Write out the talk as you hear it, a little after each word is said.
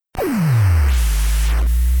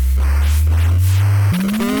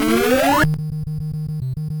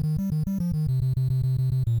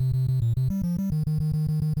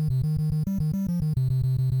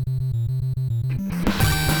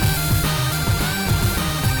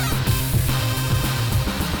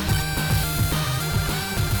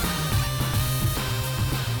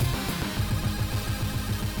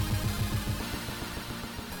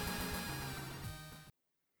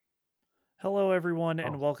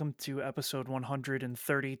everyone, and Oh, welcome to episode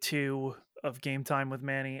 132 of Game Time with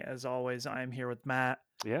Manny. As always, I am here with Matt.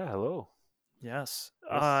 yeah. Hello. Yes.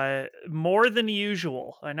 Yes. More than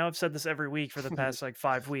usual. I know I've said this every week for the past like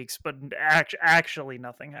 5 weeks, but actually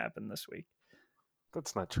nothing happened this week.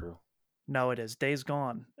 That's not true. No, it is. Days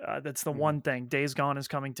Gone. That's the Mhm. one thing. Days Gone is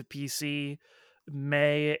coming to PC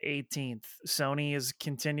May 18th. Sony is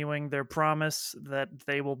continuing their promise that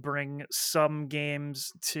they will bring some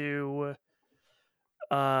games to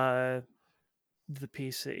uh the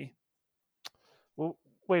PC. Well,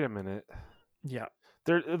 wait a minute. Yeah.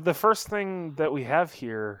 The first thing that we have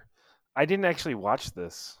here, I didn't actually watch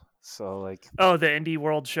this. So, like, Oh, the Indie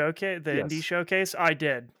World Showcase, the Indie yes. Showcase. I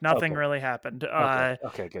did. Nothing Okay. really happened. Okay.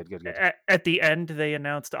 Okay. Good. Good. Good. At the end, they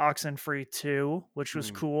announced Oxenfree 2, which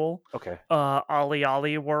was Mm, cool. okay. Ollie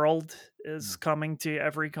Ollie World is Mm. coming to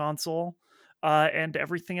every console. And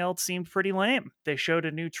everything else seemed pretty lame. They showed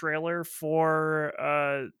a new trailer for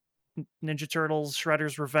Ninja Turtles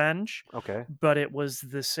Shredder's Revenge, Okay. but it was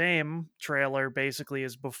the same trailer basically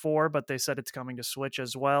as before, but they said it's coming to Switch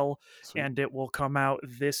as well, Sweet. and it will come out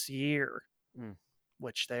this year, Mm.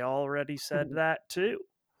 which they already said that too.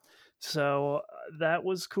 So that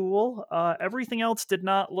was cool. Everything else did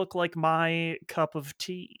not look like my cup of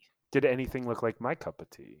tea. Did anything look like my cup of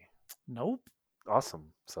tea? Nope.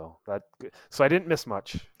 Awesome. So I didn't miss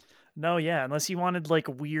much. No, yeah, unless you wanted like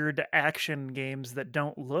weird action games that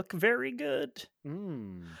don't look very good.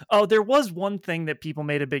 Mm. Oh, there was one thing that people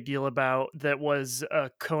made a big deal about that was a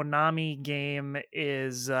Konami game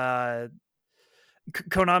is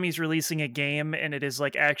Konami's releasing a game and it is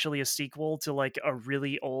like actually a sequel to like a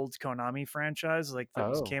really old Konami franchise like that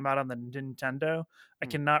was Oh. came out on the Nintendo. I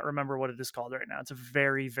Mm. cannot remember what it is called right now. It's a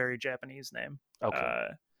very very Japanese name. Okay.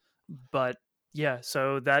 Uh but yeah,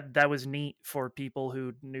 so that was neat for people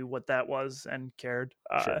who knew what that was and cared.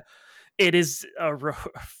 Sure. It is a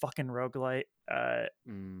fucking roguelite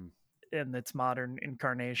Mm. in its modern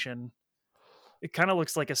incarnation. It kind of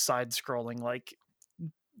looks like a side-scrolling like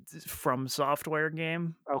From Software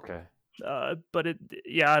game. Okay. But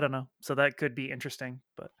yeah, I don't know. So that could be interesting,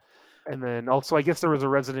 but And then also, I guess there was a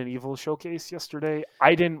Resident Evil showcase yesterday.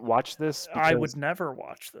 I didn't watch this I would because never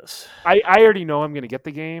watch this. I already know I'm going to get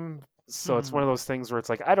the game. So it's one Mhm. of those things where it's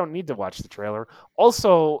like, I don't need to watch the trailer.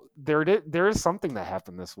 Also, there is something that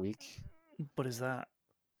happened this week. What is that?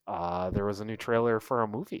 There was a new trailer for a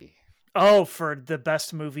movie. Oh, for the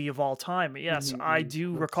best movie of all time. Yes, I Mhm.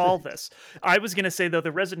 do recall this. I was going to say, though,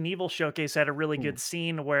 the Resident Evil showcase had a really Mm. good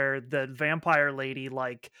scene where the vampire lady,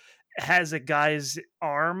 like, has a guy's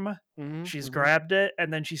arm. Mhm, She's mhm. grabbed it,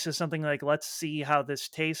 and then she says something like, let's see how this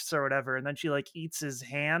tastes or whatever. And then she, like, eats his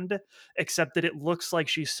hand, except that it looks like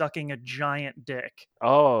she's sucking a giant dick.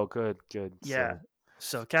 Oh, good, good. Yeah.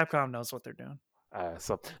 So Capcom knows what they're doing.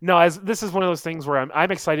 So no, as this is one of those things where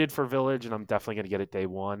I'm excited for Village, and I'm definitely going to get it day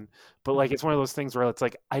one. But like, it's Mhm. one of those things where it's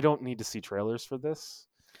like, I don't need to see trailers for this.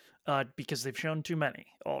 Because they've shown too many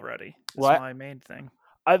already, is Well, my main thing.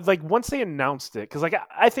 I like once they announced it, because like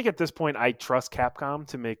I think at this point I trust Capcom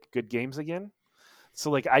to make good games again.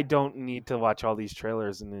 So like I don't need to watch all these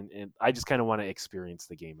trailers, and I just kind of want to experience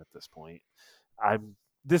the game at this point.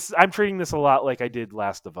 I'm treating this a lot like I did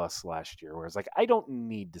Last of Us last year, where it's like I don't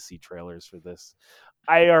need to see trailers for this.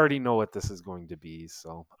 I already know what this is going to be,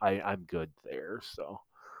 so I'm good there. So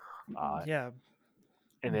Yeah.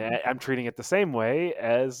 and I'm treating it the same way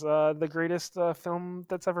as the greatest film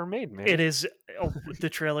that's ever made, It man. is. Oh, the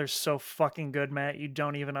trailer's so fucking good, Matt. You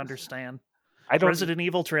don't even understand. I don't. Resident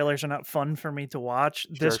Evil trailers are not fun for me to watch.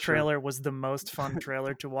 This Sure, sure. trailer was the most fun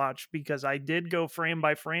trailer to watch because I did go frame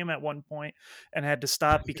by frame at one point and had to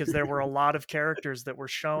stop because there were a lot of characters that were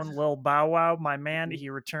shown. Lil Bow Wow, my man, he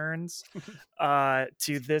returns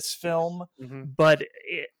to this film. Hmm. But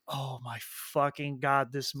oh my fucking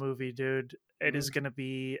god, this movie, dude. It is Hmm. going to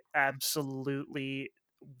be absolutely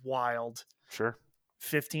wild. Sure.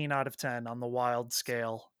 15 out of 10 on the wild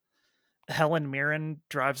scale. Helen Mirren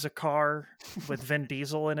drives a car with Vin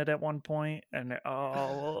Diesel in it at one point, and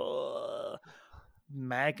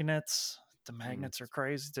magnets. The Mm. magnets are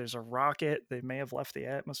crazy. There's a rocket. They may have left the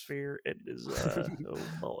atmosphere. It is, oh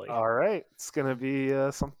boy. All right, it's gonna be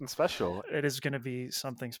something special, It is going to be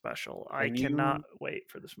something special. I and cannot wait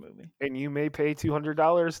for this movie. you may pay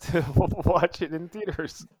 $200 to watch it in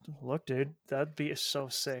theaters. Look, dude, that'd be so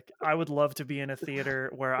sick. I would love to be in a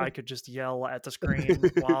theater where I could just yell at the screen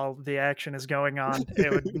while the action is going on.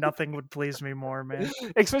 Nothing would please me more, man.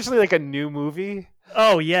 Especially like a new movie.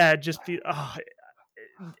 Oh yeah, just be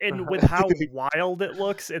and with how wild it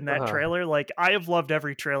looks in that Uh-huh. trailer, like I have loved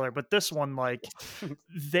every trailer, but this one, like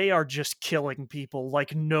they are just killing people,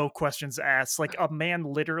 like no questions asked. Like a man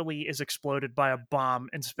literally is exploded by a bomb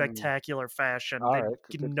in Mm. spectacular fashion. All They right.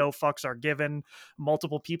 Good. no fucks are given.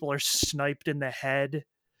 Multiple people are sniped in the head.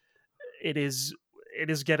 It is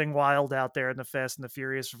getting wild out there in the Fast and the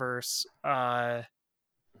Furious verse.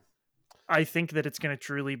 I think that it's going to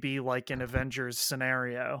truly be like an Avengers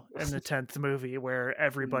scenario in the 10th movie where Mm.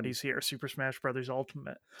 everybody's here, Super Smash Brothers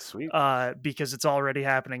Ultimate, Sweet. because it's already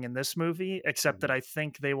happening in this movie, except that Mhm. I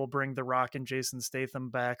think they will bring The Rock and Jason Statham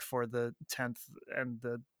back for the 10th and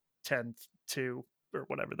the 10th 2 or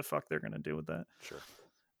whatever the fuck they're going to do with that. Sure.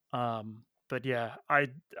 But yeah,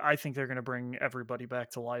 I think they're going to bring everybody back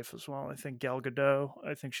to life as well. I think Gal Gadot,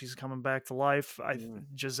 I think she's coming back to life. Mm.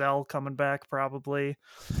 Giselle coming back probably.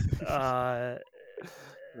 Uh,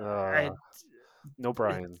 I, No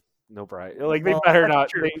Brian. No Brian. Like they well, better that's not.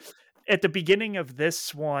 true. At the beginning of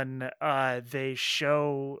this one, they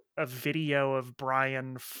show a video of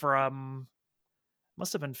Brian from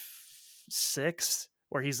must have been 6,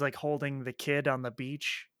 where he's like holding the kid on the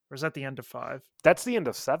beach. Or is that the end of 5? That's the end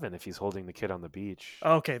of 7 if he's holding the kid on the beach.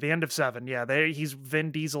 Okay, the end of 7. Yeah, he's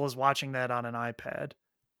Vin Diesel is watching that on an iPad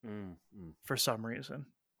Mm. for some reason.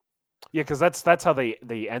 Yeah, because that's how they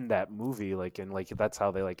end that movie. Like and like that's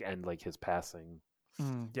how they like end like his passing.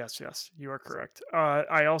 Yes, you are correct.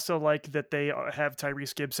 I also like that they have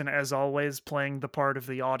Tyrese Gibson, as always, playing the part of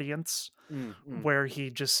the audience, where he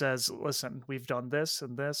just says, "Listen, we've done this,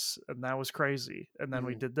 and that was crazy, and then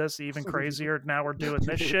we did this even crazier. Now we're doing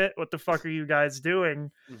this shit. What the fuck are you guys doing?"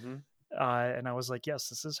 Mm-hmm. And I was like, "Yes,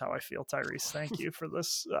 this is how I feel, Tyrese. Thank you for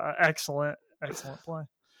this excellent play."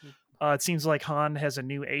 It seems like Han has a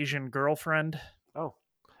new Asian girlfriend. Oh,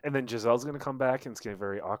 and then Giselle's gonna come back, and it's gonna be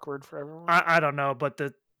very awkward for everyone. I don't know, but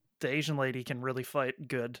the Asian lady can really fight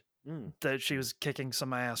good. Mm. That she was kicking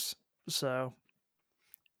some ass. So,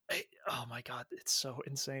 oh my god, it's so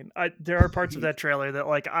insane. There are parts of that trailer that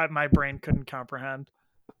like my brain couldn't comprehend.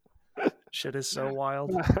 Shit is so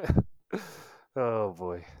wild. Oh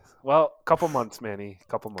boy. Well, couple months, Manny.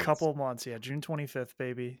 Couple months, yeah. June 25th,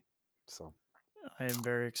 baby. So I am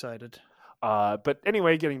very excited. but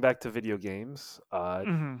anyway, getting back to video games.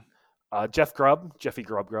 Jeffy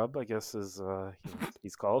Grubb, I guess is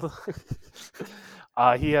he's called.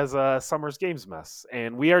 He has a Summer's Games Mess,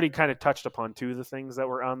 and we already kind of touched upon 2 of the things that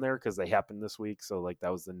were on there because they happened this week. So like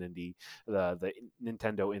that was the Nintendo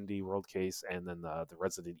Indie World Case, and then the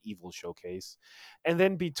Resident Evil Showcase, and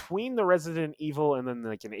then between the Resident Evil and then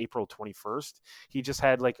like in April 21st, he just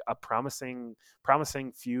had like a promising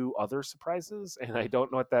few other surprises, and I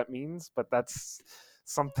don't know what that means, but that's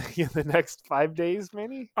something in the next 5 days,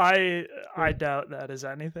 maybe. I doubt that is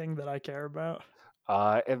anything that I care about.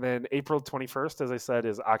 And then April 21st, as I said,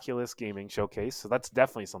 is Oculus Gaming Showcase. So that's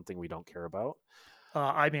definitely something we don't care about.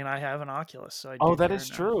 I mean, I have an Oculus, so that is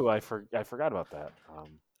true. I forgot about that.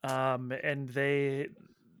 And they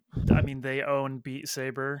own Beat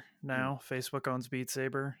Saber now. Facebook owns Beat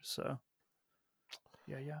Saber, so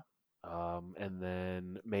yeah. And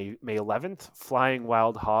then May 11th, Flying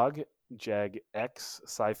Wild Hog Jag X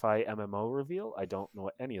Sci-Fi MMO reveal. I don't know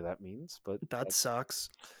what any of that means, but that sucks.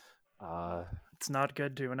 It's not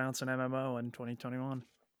good to announce an MMO in 2021.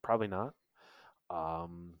 Probably not.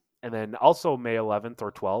 And then also May 11th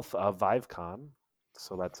or 12th, ViveCon.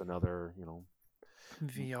 So that's another,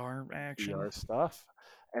 VR action. VR stuff.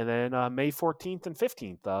 And then May 14th and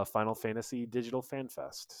 15th, Final Fantasy Digital Fan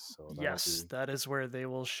Fest. So yes, that is where they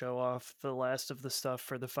will show off the last of the stuff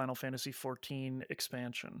for the Final Fantasy 14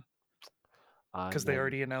 expansion. Because they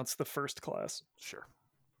already announced the first class. Sure.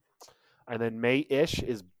 And then May-ish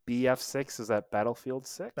is BF6. Is that Battlefield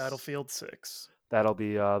 6? Battlefield 6. That'll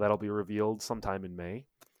be revealed sometime in May,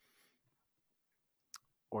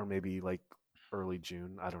 or maybe like early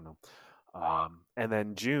June. I don't know. And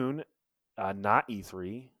then June, not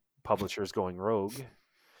E3. Publishers going rogue.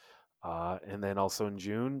 And then also in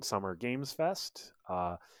June, Summer Games Fest,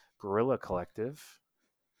 Guerrilla Collective.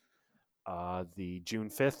 The June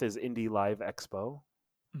 5th is Indie Live Expo.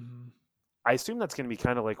 Mm-hmm. I assume that's going to be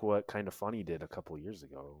kind of like what Kind of Funny did a couple of years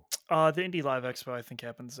ago. The Indie Live Expo, I think,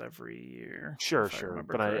 happens every year. Sure.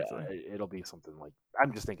 But it'll be something like,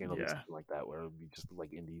 I'm just thinking it'll be something like that, where it'll be just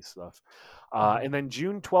like indie stuff. And then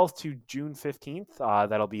June 12th to June 15th,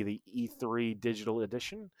 that'll be the E3 Digital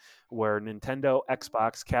Edition, where Nintendo,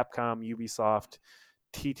 Xbox, Capcom, Ubisoft,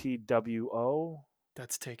 TTWO.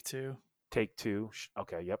 That's Take-Two. Take-Two.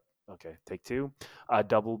 Okay, yep. Okay, Take-Two.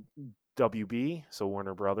 Double WB, so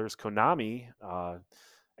Warner Brothers, Konami,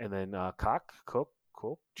 and then Coke.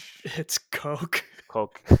 It's Coke.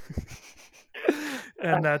 Coke.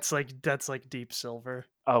 And that's like Deep Silver.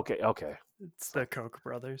 Okay. It's the Koch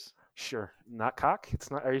brothers. Sure. Not cock? It's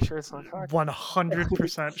not. Are you sure it's not cock?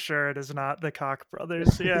 100% sure it is not the Koch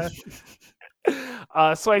brothers. Yeah.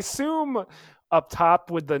 So I assume up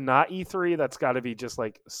top with the not E3, that's got to be just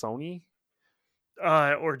like Sony.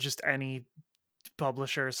 Or just any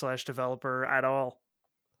publisher / developer at all.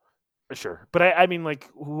 Sure, but I mean, like,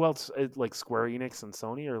 who else? Like Square Enix and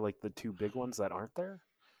Sony are like the two big ones that aren't there.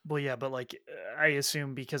 Well, yeah, but like I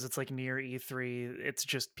assume because it's like near E3, it's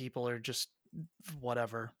just people are just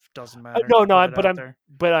whatever, doesn't matter. No, Put it but out there.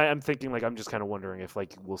 I'm thinking like I'm just kind of wondering if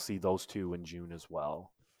like we'll see those two in June as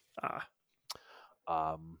well. Ah,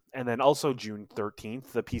 And then also June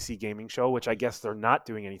 13th, the PC gaming show, which I guess they're not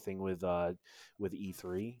doing anything with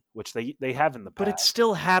E3, which they have in the past. but it's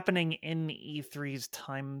still happening in E3's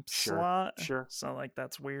time Sure, slot. sure. So like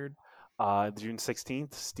that's weird. June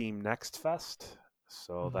 16th, Steam Next Fest.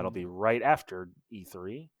 So that'll Mhm. be right after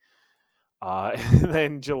E3. And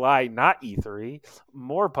then July, not E3,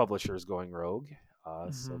 more publishers going rogue.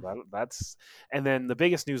 So that's, and then the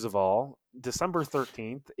biggest news of all, December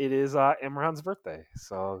 13th, it is Imran's birthday.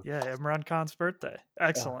 So Yeah, Imran Khan's birthday.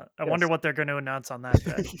 Excellent. I yes. wonder what they're going to announce on that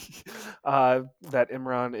day. That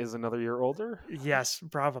Imran is another year older. Yes,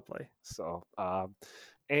 probably. So,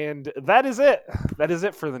 and that is it. That is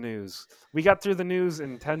it for the news. We got through the news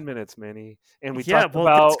in 10 minutes, Manny, and we talked well,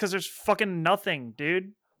 about it's because there's fucking nothing,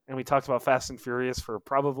 dude. and we talked about Fast and Furious for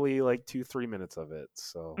probably like 2-3 minutes of it.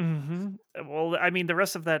 So, Well, I mean, the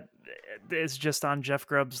rest of that is just on Jeff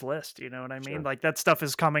Grubb's list. You know what I mean? Sure. Like that stuff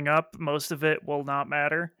is coming up. Most of it will not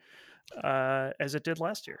matter, as it did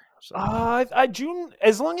last year. So. June,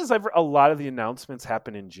 as long as a lot of the announcements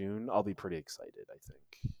happen in June, I'll be pretty excited, I think.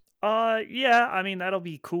 Yeah, I mean that'll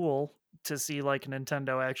be cool to see like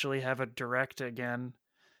Nintendo actually have a direct again,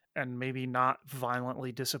 and maybe not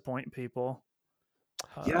violently disappoint people.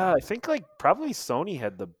 Yeah, I think like probably Sony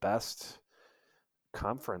had the best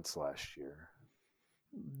conference last year.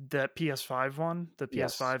 That PS5 one, the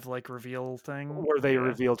Yes. PS5 like reveal thing, Where they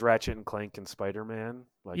revealed Ratchet and Clank and Spider-Man.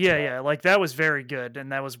 Like, yeah, like that was very good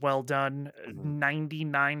and that was well done. Mhm.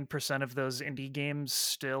 99% of those indie games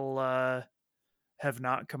still have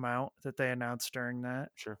not come out that they announced during that.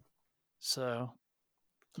 Sure. So,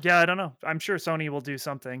 yeah, I don't know. I'm sure Sony will do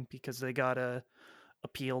something because they gotta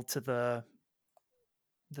appeal to the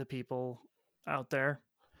people out there.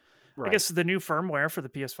 Right. I guess the new firmware for the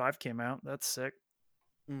PS5 came out. That's sick.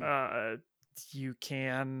 Mm. You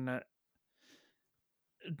can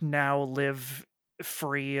now live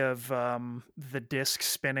free of the disc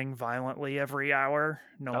spinning violently every hour,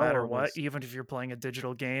 no matter what. Nice. Even if you're playing a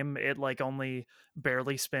digital game, it like only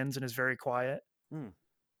barely spins and is very quiet.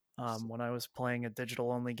 When I was playing a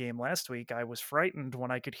digital only game last week, I was frightened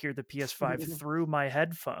when I could hear the PS5 through my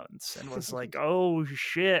headphones and was like, oh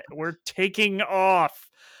shit, we're taking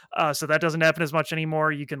off. So that doesn't happen as much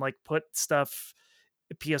anymore. You can like put stuff,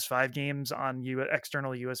 PS5 games on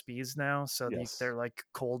external USBs now. So Yes. they're like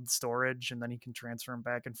cold storage and then you can transfer them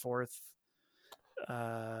back and forth.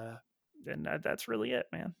 And that's really it,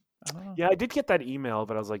 man. I don't know. Yeah, I did get that email,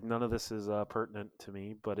 but I was like, none of this is pertinent to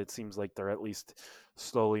me. But it seems like they're at least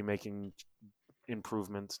slowly making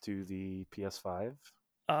improvements to the PS5.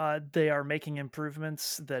 They are making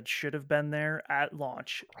improvements that should have been there at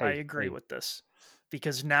launch. I agree with this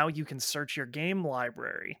because now you can search your game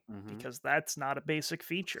library because that's not a basic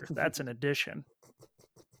feature. That's an addition.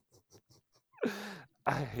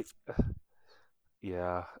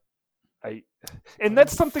 And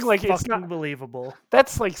that's something like it's not believable.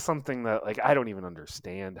 That's like something that like I don't even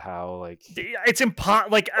understand how like it's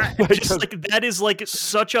impossible. Like just like that is like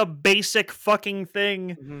such a basic fucking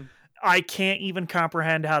thing. I can't even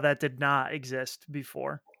comprehend how that did not exist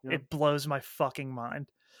before. Yeah. It blows my fucking mind.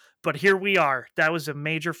 But here we are. That was a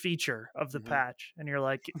major feature of the patch, and you're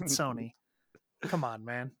like, Sony, come on,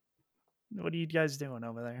 man. What are you guys doing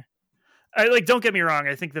over there? Don't get me wrong.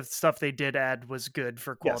 I think the stuff they did add was good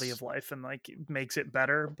for quality of life and like makes it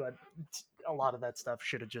better. But a lot of that stuff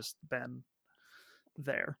should have just been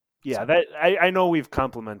there. Yeah, that I know we've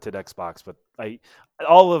complimented Xbox, but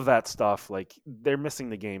all of that stuff, like they're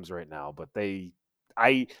missing the games right now. But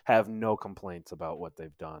I have no complaints about what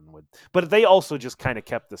they've done with. But they also just kind of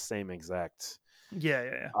kept the same exact.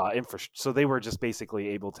 So they were just basically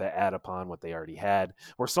able to add upon what they already had.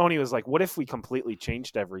 Where Sony was like, "What if we completely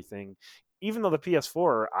changed everything?" Even though the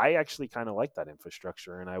PS4, I actually kind of like that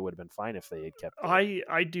infrastructure, and I would have been fine if they had kept it.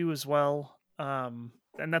 I do as well, and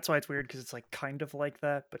that's why it's weird because it's like kind of like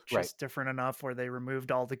that, but just different enough where they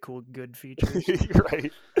removed all the cool good features.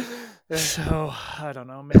 Right. So I don't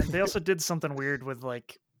know, man. They also did something weird with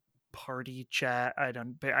like party chat.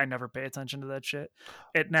 I never pay attention to that shit.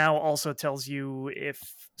 It now also tells you if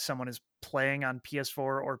someone is playing on PS4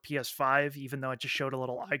 or PS5, even though it just showed a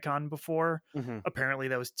little icon before. Mm-hmm. Apparently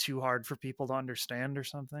that was too hard for people to understand or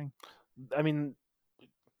something. I mean,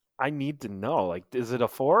 I need to know. Like, is it a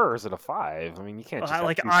 4 or is it a 5? I mean, you can't just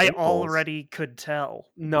have two I symbols. already could tell,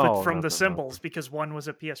 but No, from no, the no, no. symbols, because one was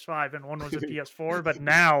a PS5 and one was a PS4, but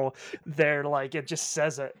now they're like, it just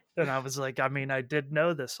says it. And I was like, I mean, I did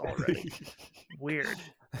know this already. Weird.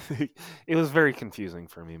 It was very confusing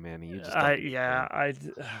for me, Manny. You just don't Yeah,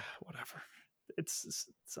 understand. whatever. It's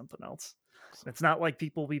something else. It's not like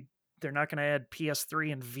they're not going to add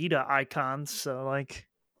PS3 and Vita icons, so like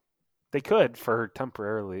They could for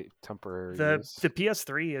temporary use. the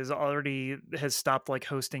PS3 has stopped like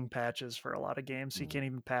hosting patches for a lot of games, so you can't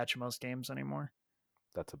even patch most games anymore.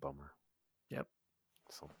 That's a bummer. Yep.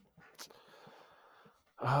 So,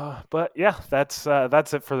 but yeah, that's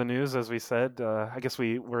it for the news. As we said, I guess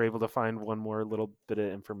we were able to find one more little bit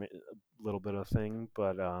of thing,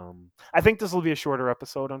 but I think this will be a shorter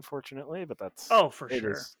episode, unfortunately. But for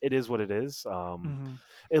sure. It is what it is. Mm-hmm.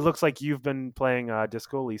 It looks like you've been playing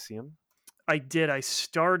Disco Elysium. I did. I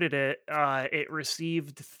started it. It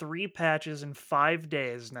received 3 patches in 5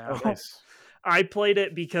 days now. Oh, nice. I played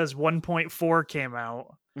it because 1.4 came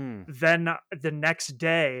out. Then the next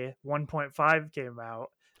day, 1.5 came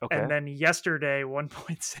out. Okay. And then yesterday,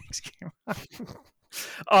 1.6 came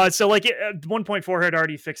out. So like 1.4 had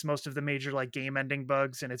already fixed most of the major like game ending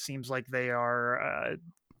bugs, and it seems like they're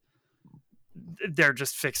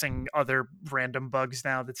just fixing other random bugs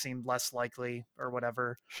now that seem less likely or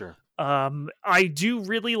whatever. Sure. I do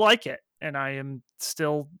really like it, and I am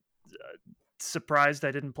still surprised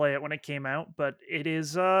I didn't play it when it came out, but it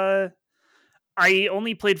is I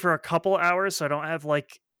only played for a couple hours, so I don't have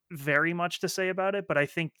like very much to say about it, but I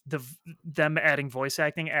think them adding voice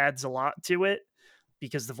acting adds a lot to it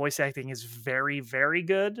because the voice acting is very, very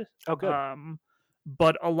good. Oh, good.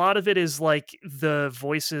 But a lot of it is like the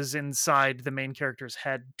voices inside the main character's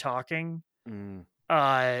head talking.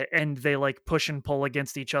 And they like push and pull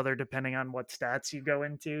against each other depending on what stats you go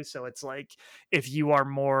into. So it's like if you are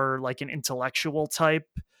more like an intellectual type,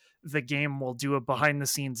 the game will do a behind the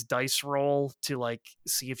scenes dice roll to like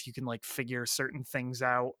see if you can like figure certain things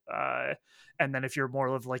out. And then if you're more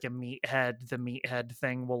of like a meathead, the meathead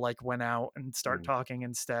thing will like win out and start talking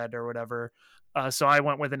instead or whatever. So I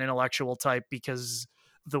went with an intellectual type because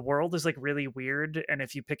the world is like really weird, and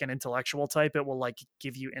if you pick an intellectual type, it will like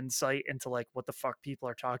give you insight into like what the fuck people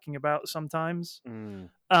are talking about sometimes.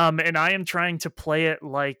 And I am trying to play it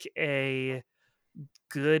like a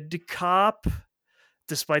good cop,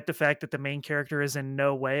 despite the fact that the main character is in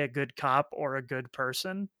no way a good cop or a good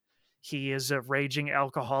person. He is a raging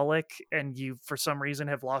alcoholic, and you for some reason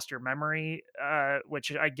have lost your memory,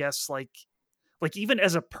 which I guess like even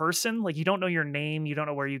as a person, like you don't know your name, you don't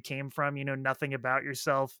know where you came from, you know nothing about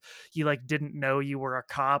yourself, you like didn't know you were a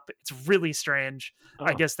cop. It's really strange.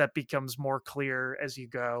 I guess that becomes more clear as you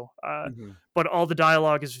go. But all the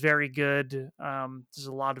dialogue is very good. There's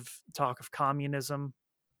a lot of talk of communism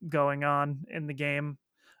going on in the game,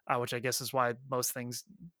 which I guess is why most things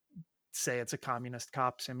say it's a communist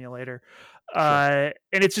cop simulator. And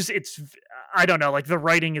it's I don't know, like the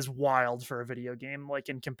writing is wild for a video game, like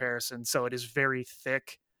in comparison. So it is very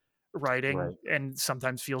thick writing, and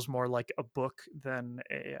sometimes feels more like a book than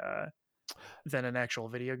an actual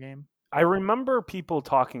video game. I remember people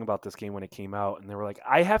talking about this game when it came out, and they were like,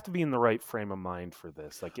 "I have to be in the right frame of mind for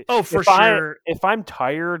this." Like, for sure. If I'm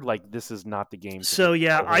tired, like this is not the game. So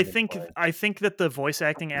yeah, I think that the voice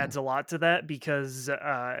acting adds a lot to that because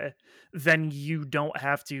then you don't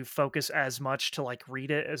have to focus as much to like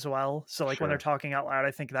read it as well. So like when they're talking out loud,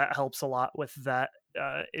 I think that helps a lot with that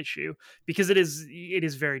issue because it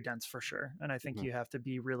is very dense for sure, and I think you have to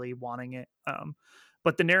be really wanting it.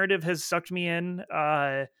 But the narrative has sucked me in.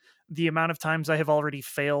 The amount of times I have already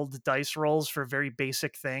failed dice rolls for very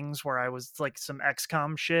basic things where I was like some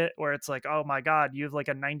XCOM shit where it's like, oh my God, you have like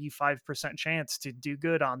a 95% chance to do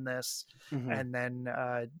good on this. And then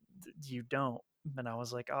you don't. And I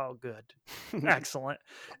was like, oh, good. Excellent.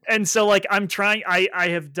 And so like, I'm trying, I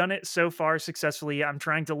have done it so far successfully. I'm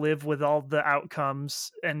trying to live with all the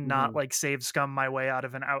outcomes and not like save scum my way out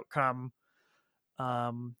of an outcome.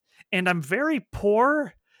 And I'm very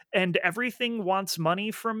poor and everything wants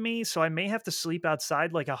money from me, so I may have to sleep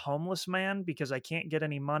outside like a homeless man because I can't get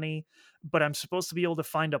any money, but I'm supposed to be able to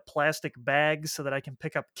find a plastic bag so that I can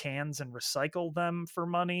pick up cans and recycle them for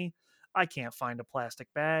money. I can't find a plastic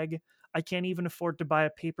bag. I can't even afford to buy a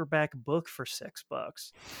paperback book for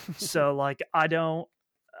 $6. So like I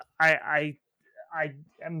I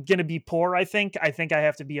am gonna be poor. I think I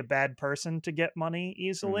have to be a bad person to get money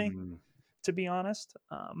easily, Mm. to be honest.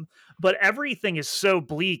 But everything is so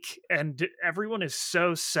bleak and everyone is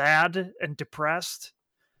so sad and depressed.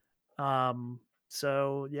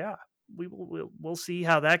 So yeah, we'll see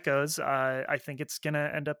how that goes. I think it's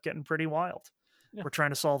gonna end up getting pretty wild. Yeah. We're trying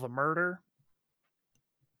to solve a murder,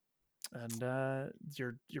 and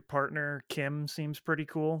your partner Kim seems pretty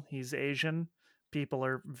cool. He's Asian. People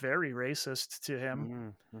are very racist to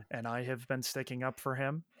him, Mm. and I have been sticking up for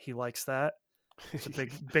him. He likes that. He's a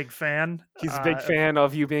big fan. He's a big fan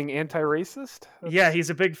of you being anti-racist. Yeah, he's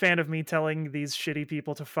a big fan of me telling these shitty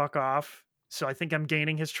people to fuck off. So I think I'm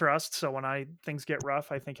gaining his trust. So when things get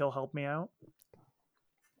rough, I think he'll help me out.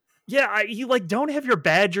 Yeah, you like don't have your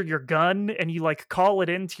badge or your gun, and you like call it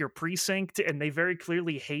into your precinct, and they very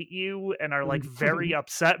clearly hate you and are like very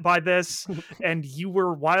upset by this. And you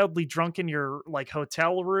were wildly drunk in your like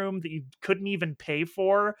hotel room that you couldn't even pay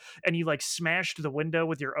for, and you like smashed the window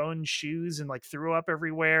with your own shoes and like threw up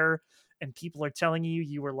everywhere. And people are telling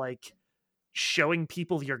you were like showing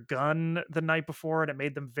people your gun the night before, and it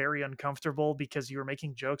made them very uncomfortable because you were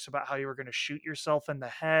making jokes about how you were going to shoot yourself in the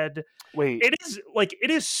head. Wait,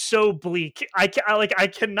 It is so bleak. I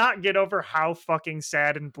cannot get over how fucking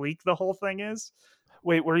sad and bleak the whole thing is.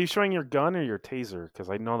 wait, were you showing your gun or your taser? Because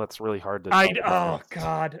I know that's really hard to. Oh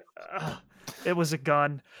god, it was a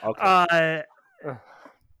gun. Okay.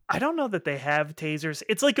 I don't know that they have tasers.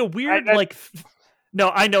 It's like a weird I- like. No,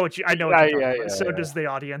 I know what you're talking about. So yeah. does the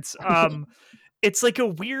audience. It's like a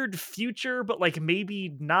weird future, but like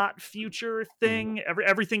maybe not future thing.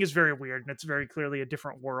 Everything is very weird, and it's very clearly a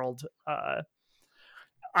different world.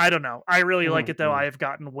 I don't know. I really like it though. I have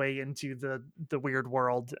gotten way into the weird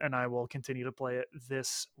world, and I will continue to play it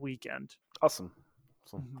this weekend. Awesome.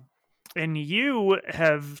 And you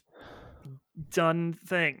have done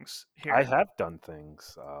things here. I have done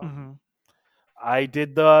things. Mm-hmm. I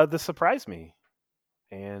did the surprise me,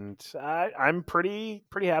 and I'm pretty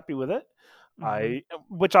happy with it.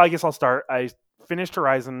 Which I guess I'll start. I finished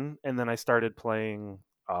Horizon, and then I started playing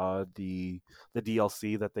the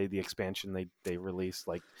DLC that the expansion they released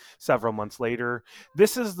like several months later.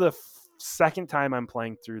 This is the second time I'm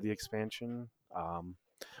playing through the expansion,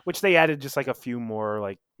 which they added just like a few more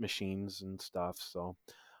like machines and stuff. So.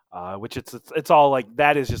 Which it's all like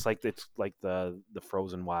that is just like it's like the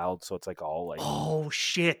Frozen Wild, so it's like all like oh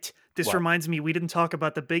shit. This What? reminds me, we didn't talk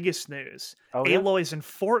about the biggest news. Oh, yeah? Aloy's in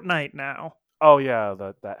Fortnite now. Oh yeah,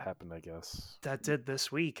 that happened, I guess. That did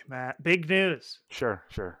this week, Matt. Big news. Sure.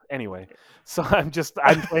 Anyway, so I'm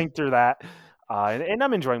playing through that, and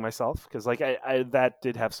I'm enjoying myself because like I that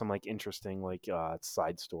did have some like interesting like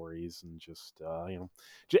side stories and just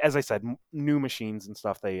as I said, new machines and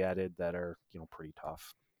stuff they added that are pretty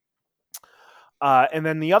tough. And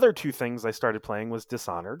then the other two things I started playing was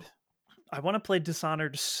Dishonored. I want to play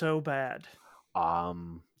Dishonored so bad.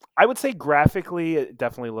 I would say graphically, it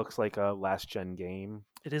definitely looks like a last gen game.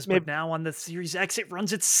 It is, but now on the Series X, it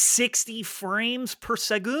runs at 60 frames per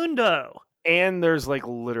segundo. And there's like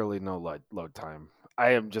literally no load time.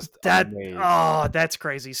 I am just amazed. Oh, that's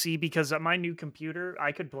crazy. See, because on my new computer,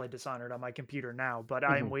 I could play Dishonored on my computer now, but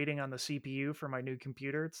I'm waiting on the CPU for my new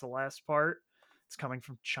computer. It's the last part. It's coming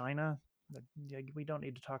from China. We don't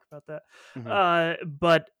need to talk about that.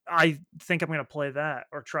 But I think I'm going to play that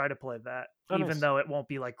or try to play that, even though it won't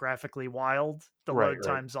be like graphically wild. The load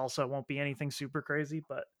times also won't be anything super crazy.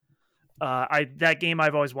 But that game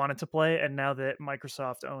I've always wanted to play, and now that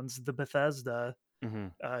Microsoft owns the Bethesda,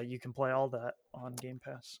 you can play all that on Game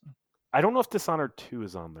Pass. I don't know if Dishonored 2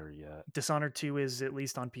 is on there yet. Dishonored 2 is at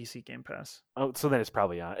least on PC Game Pass. Oh, so then it's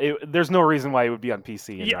probably on. There's no reason why it would be on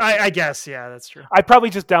PC. Yeah, I guess. Yeah, that's true. I probably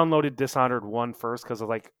just downloaded Dishonored 1 first because I was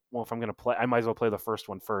like, well, if I'm going to play, I might as well play the first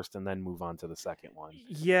one first and then move on to the second one.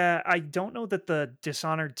 Yeah, I don't know that the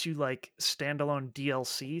Dishonored 2 like standalone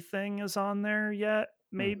DLC thing is on there yet.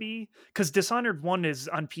 Maybe because Dishonored 1 is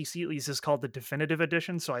on PC at least is called the Definitive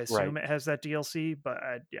Edition, so I assume it has that DLC. But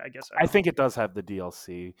I guess I think it does have the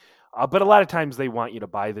DLC, but a lot of times they want you to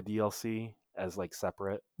buy the DLC as like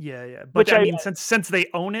separate. Yeah. But I mean, since they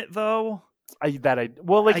own it though, I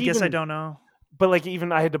guess I don't know. But like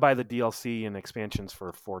even I had to buy the DLC and expansions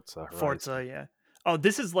for Forza. Yeah. Oh,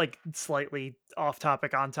 this is like slightly off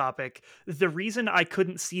topic, on topic. The reason I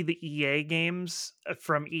couldn't see the EA games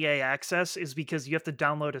from EA Access is because you have to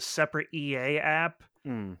download a separate EA app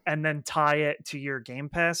and then tie it to your Game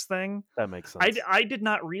Pass thing. That makes sense. I did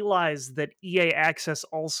not realize that EA Access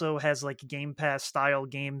also has like Game Pass style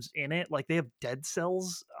games in it. Like they have Dead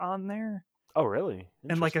Cells on there. Oh, really?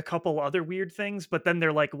 and like a Interesting. couple other weird things. But then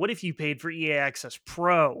they're like, what if you paid for EA Access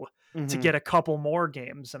Pro to Hmm. get a couple more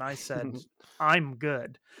games? And I said, I'm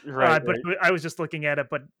good. Right, But right. I was just looking at it,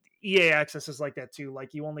 but EA Access is like that too.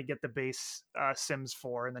 Like you only get the base Sims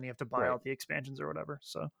 4, and then you have to buy Right. all the expansions or whatever.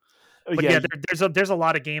 So, Oh, but yeah, yeah, there's a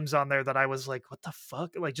lot of games on there that I was like, what the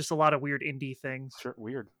fuck? Like just a lot of weird indie things. sure,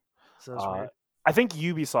 weird. So it's Uh, weird. I think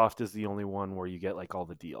Ubisoft is the only one where you get like all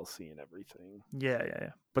the DLC and everything, Yeah, yeah,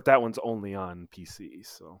 yeah. but that one's only on PC.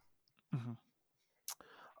 So, Mhm.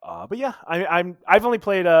 but yeah, I've only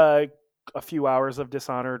played a few hours of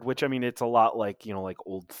Dishonored, which I mean, it's a lot like like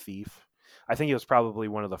Old Thief. I think it was probably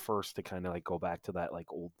one of the first to kind of like go back to that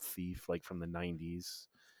like Old Thief, like from the '90s.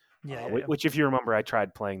 Yeah, yeah, yeah. Which, if you remember, I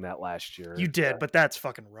tried playing that last You year. did, but that's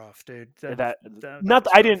fucking rough, dude. That That not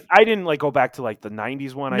was I rough. didn't like go back to like the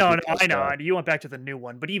 '90s one. I No, did no, like I know. You went back to the new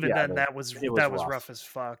one, but even yeah, then, it was that was rough. rough as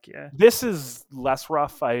fuck. Yeah, This is less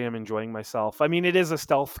rough. I am enjoying myself. I mean, it is a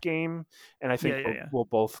stealth game, and I yeah, think yeah, yeah. we'll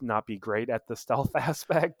both not be great at the stealth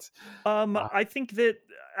aspect. Uh, I think that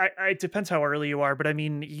it depends how early you are, but I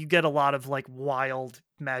mean, you get a lot of like wild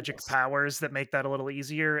magic yes. powers that make that a little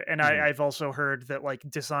easier. And Mhm. I've also heard that like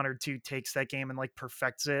Dishonored 2 takes that game and like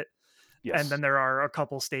perfects it. And Yes. then there are a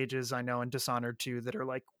couple stages I know in Dishonored 2 that are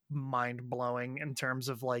like mind blowing in terms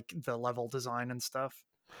of like the level design and stuff.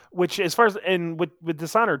 Which, as far as and with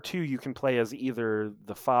Dishonored 2, you can play as either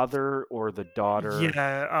the father or the daughter,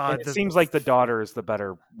 Yeah, and it seems like the daughter is the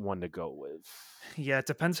better one to go with. yeah, it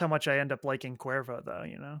depends how much I end up liking Cuervo though,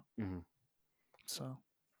 you know. Mhm. So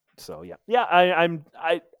So yeah, yeah.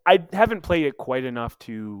 I haven't played it quite enough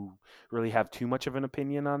to really have too much of an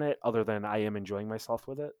opinion on it, other than I am enjoying myself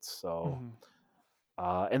with it. So, mhm.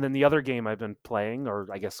 and then the other game I've been playing, or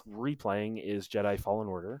I guess replaying, is Jedi Fallen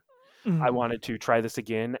Order. I Mhm. wanted to try this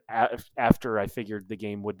again after I figured the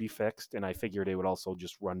game would be fixed, and I figured it would also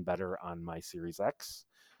just run better on my Series X.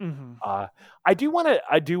 Mhm. Uh, I do want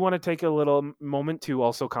to take a little moment to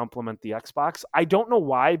also compliment the Xbox. I don't know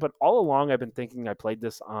why, but all along I've been thinking I played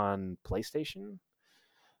this on PlayStation,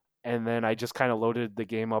 and then I just kind of loaded the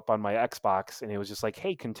game up on my Xbox, and it was just like,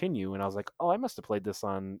 "Hey, continue," and I was like, "Oh, I must have played this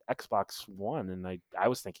on Xbox One," and I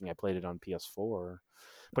was thinking I played it on PS4,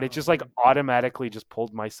 but it Oh, just like weird. automatically just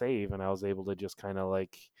pulled my save, and I was able to just kind of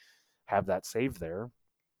like have that save there.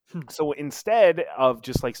 Hmm. So instead of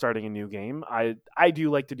just like starting a new game, I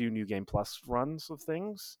do like to do new game plus runs of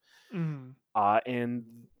things. Mhm.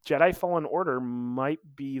 And Jedi Fallen Order might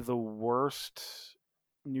be the worst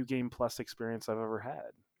new game plus experience I've ever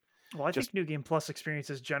had. Well, I Just think New Game Plus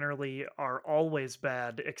experiences generally are always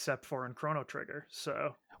bad except for in Chrono Trigger.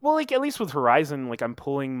 So, well, like at least with Horizon, like I'm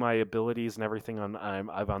pulling my abilities and everything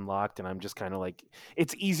I've unlocked, and I'm just kind of like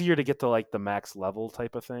it's easier to get to like the max level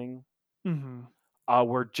type of thing. mhm.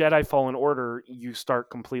 Where Jedi Fallen Order, you start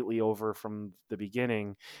completely over from the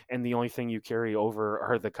beginning, and the only thing you carry over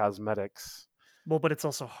are the cosmetics. Well, but it's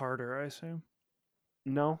also harder, I assume.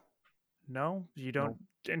 No, No, you no. don't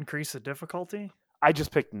increase the difficulty. I just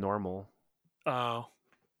picked normal. Oh,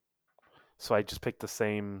 So I just picked the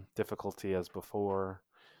same difficulty as before.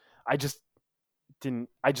 I just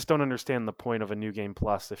I just don't understand the point of a new game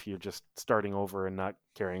plus if you're just starting over and not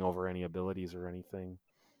carrying over any abilities or anything.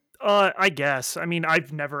 I guess. I mean,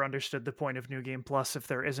 I've never understood the point of New Game Plus if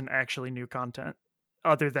there isn't actually new content,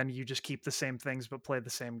 other than you just keep the same things but play the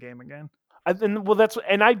same game again. And well, that's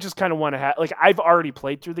and I just kind of want to have like I've already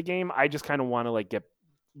played through the game. I just kind of want to like get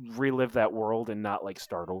relive that world and not like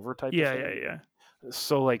start over type of Yeah, yeah, thing. yeah.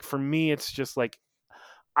 So like for me, it's just like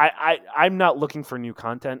I'm not looking for new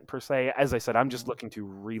content per se. As I said, I'm just Mhm. looking to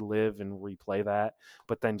relive and replay that,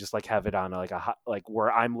 but then just like have it on like like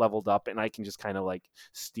where I'm leveled up and I can just kind of like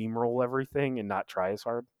steamroll everything and not try as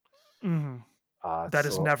hard. Mhm. That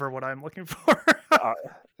is So never what I'm looking for. uh,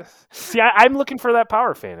 see, I'm looking for that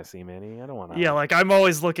power fantasy, Manny. I don't want Yeah, to. like I'm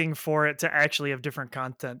always looking for it to actually have different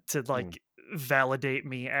content to like validate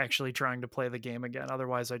me actually trying to play the game again.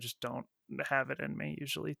 Otherwise, I just don't have it in me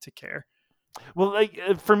usually to care. Well,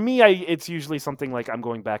 like for me, it's usually something like I'm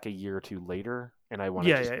going back a year or two later, and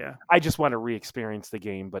Yeah, yeah, yeah. I just want to re-experience the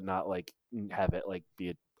game, but not like have it like be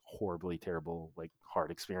a horribly terrible like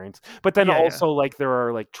hard experience. But then Yeah, yeah. also like there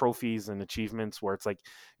are like trophies and achievements where it's like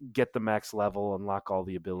get the max level, unlock all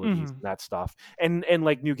the abilities, Mhm. and that stuff, and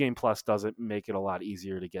like New Game Plus does it make it a lot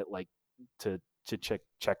easier to get like to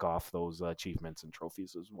check off those achievements and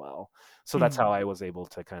trophies as well. So that's how Mhm. I was able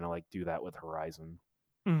to kind of like do that with Horizon,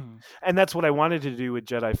 Mhm. and that's what I wanted to do with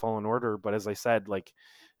Jedi Fallen Order. But as I said, like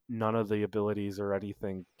none of the abilities or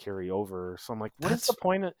anything carry over. So I'm like, what is the That's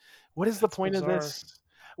point of what is the that's point of bizarre. this?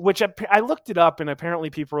 Which I looked it up, and apparently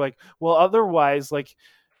people were like, well, otherwise, like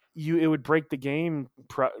it would break the game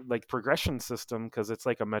like progression system because it's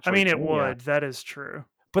like a I mean, it Metroidvania. would. That is true.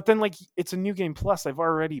 But then like it's a new game plus. I've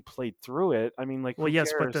already played through it. I mean, like Well, who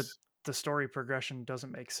yes, but the cares? the story progression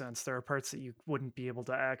doesn't make sense. There are parts that you wouldn't be able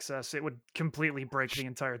to access. It would completely break Sh- the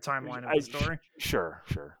entire timeline of the story. Sure,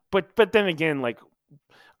 sure. But then again, like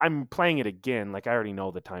I'm playing it again. Like I already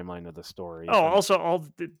know the timeline of the story. Oh, If I'm also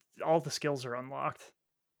all the skills are unlocked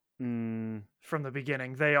mm, from the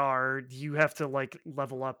beginning. They are you have to like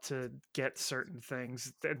level up to get certain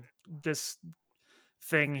things. This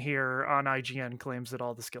thing here on IGN claims that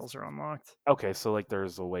all the skills are unlocked. okay, so like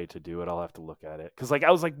there's a way to do it. I'll have to look at it because like I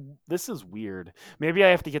was like, this is weird. Maybe I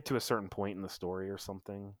have to get to a certain point in the story or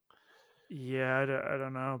something. Yeah, I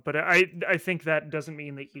don't know, but I think that doesn't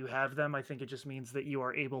mean that you have them. I think it just means that you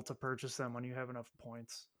are able to purchase them when you have enough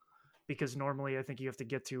points. Because normally I think you have to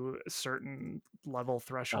get to certain level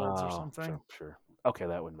thresholds or Oh, something. sure, sure. Okay,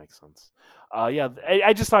 that would make sense. Yeah,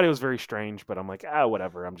 I just thought it was very strange, but I'm like,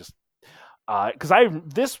 whatever. I'm just because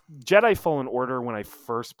this Jedi Fallen Order when I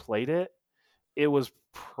first played it, it was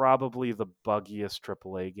probably the buggiest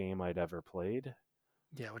AAA game I'd ever played.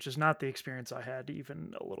 Yeah, which is not the experience I had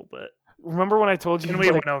even a little bit. Remember when I told you And we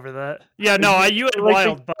like went over that. Yeah, no, you had like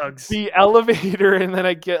wild bugs. the elevator, and then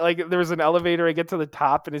I get like there's an elevator. I get to the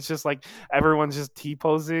top, and it's just like everyone's just T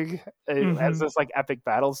posing as Hmm. this like epic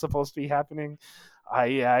battle's supposed to be happening.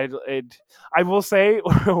 I will say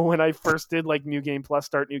when I first did like New Game Plus,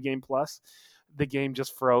 start New Game Plus, the game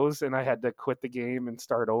just froze and I had to quit the game and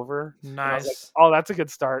start over. And I was like, Nice. "Oh, that's a good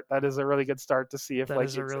start. That is a really good start to see if That like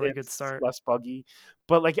is a really good it's start. less buggy."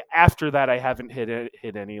 But like after that, I haven't hit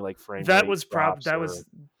any like frame That rate was drops or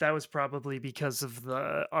that was probably because of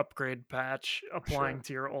the upgrade patch applying sure.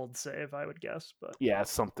 to your old save, I would guess. But Yeah,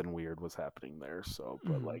 something weird was happening there. So,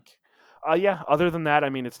 but mhm. like, yeah. Other than that, I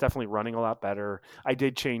mean, it's definitely running a lot better. I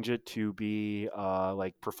did change it to be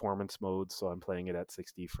like performance mode, so I'm playing it at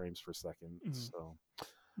 60 frames per second. Mhm. So,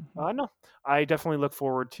 Mhm. no, I definitely look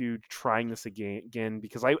forward to trying this again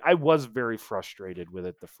because I was very frustrated with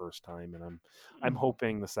it the first time, and I'm Mhm.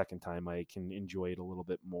 hoping the second time I can enjoy it a little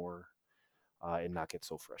bit more and not get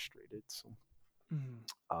so frustrated. So.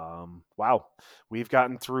 Mhm. Wow, we've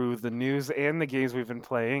gotten through the news and the games we've been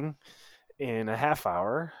playing in a half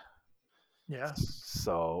hour. Yeah.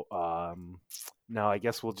 So now I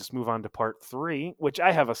guess we'll just move on to part 3, which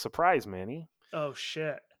I have a surprise, Manny. Oh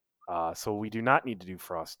shit. So we do not need to do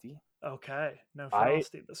Frosty. Okay. No I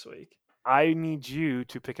Frosty this week. I need you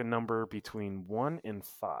to pick a number between 1 and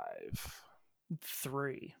 5.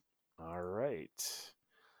 3. All right.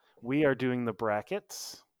 We are doing the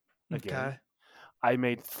brackets again. Okay. I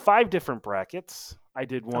made 5 different brackets. I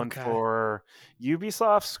did one Okay. for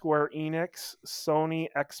Ubisoft, Square Enix, Sony,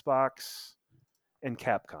 Xbox, and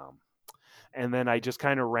Capcom. And then I just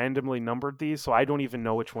kind of randomly numbered these, so I don't even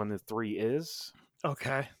know which one the 3 is.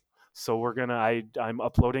 Okay. So I'm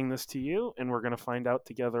uploading this to you, and we're gonna find out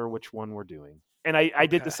together which one we're doing. And I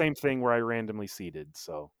did the Okay. same thing where I randomly seeded.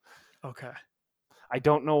 So Okay. I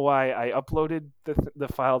don't know why I uploaded the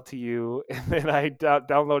file to you, and then I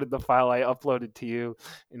downloaded the file I uploaded to you,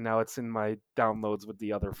 and now it's in my downloads with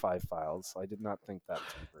the other 5 files. I did not think that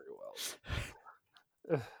through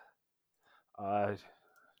very well. uh,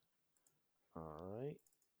 all right,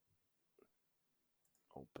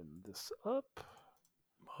 open this up,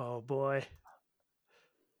 Oh boy.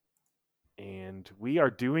 and we are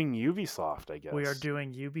doing Ubisoft, I We are guess.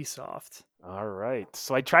 doing Ubisoft. All right,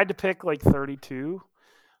 so I tried to pick like 32,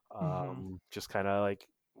 Hmm. just kind of like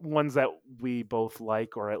ones that we both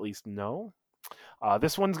like or at least know.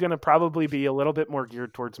 This one's going to probably be a little bit more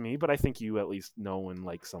geared towards me, but I think you at least know and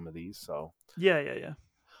like some of these. So, Yeah, yeah, yeah.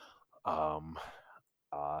 um,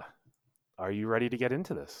 uh, are you ready to get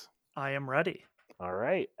into this? I am ready. All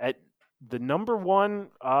right. At the number one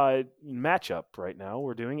matchup right now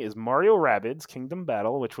we're doing is Mario Rabbids Kingdom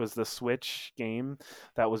Battle, which was the Switch game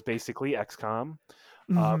that was basically XCOM,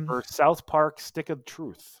 Hmm. versus South Park Stick of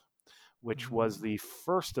Truth, which was Hmm. the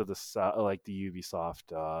first of the like the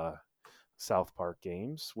Ubisoft South Park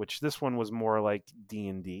games. Which this one was more like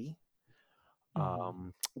D&D. Hmm.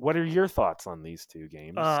 What are your thoughts on these two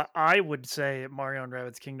games? I would say Mario and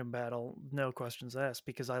Rabbids Kingdom Battle, no questions asked,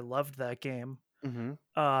 because I loved that game. Mm-hmm.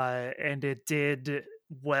 And it did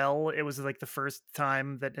well. It was like the first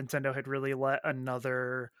time that Nintendo had really let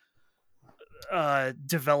another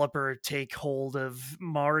developer take hold of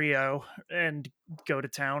Mario and go to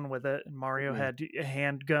town with it. And Mario Mm-hmm. had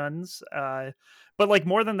handguns. But like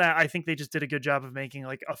more than that, I think they just did a good job of making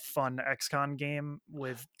like a fun XCOM game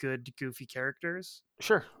with good goofy characters.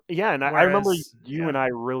 Sure. Yeah, and I remember Whereas, you yeah, and I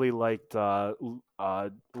really liked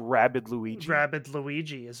Rabid Luigi. Rabid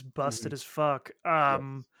Luigi is Mm-hmm. busted as fuck. Yes.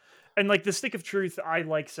 and like the Stick of Truth, I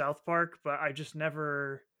like South Park, but I just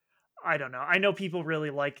never. I don't know. I know people really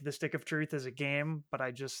like the Stick of Truth as a game, but I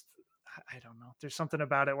don't know. There's something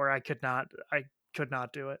about it where I could not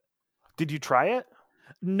do it. Did you try it?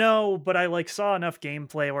 No, but I like saw enough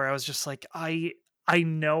gameplay where I was just like, I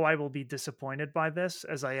know I will be disappointed by this,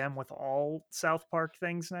 as I am with all South Park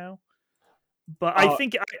things now. But Uh,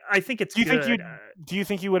 I think it's do you think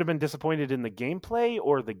good. you would have been disappointed in the gameplay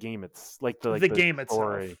or the game? It's The the game itself,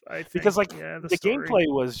 story, I think. because like Yeah, the the story. gameplay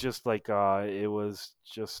was just like it was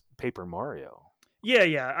just Paper Mario. Yeah,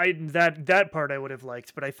 yeah. I that part I would have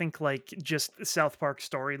liked, but I think like just South Park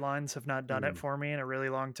storylines have not done it Mm. for me in a really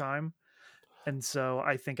long time. And so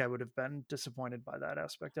I think I would have been disappointed by that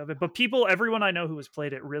aspect of it. But everyone I know who has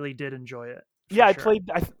played it really did enjoy it Yeah, for sure.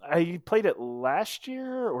 I played it last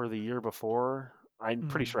year or the year before. I'm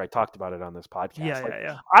pretty Mhm. sure I talked about it on this Yeah, podcast. Like yeah,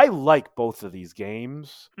 yeah. I like both of these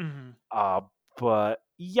games. Mhm. Uh, but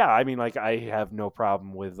yeah, I mean, like I have no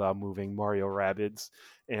problem with moving Mario Rabbids,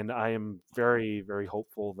 and I am very, very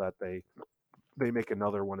hopeful that they make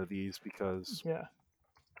another one of these because, Yeah.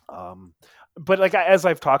 um, but like as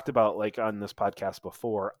I've talked about like on this podcast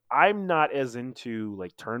before, I'm not as into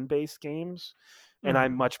like turn-based games, and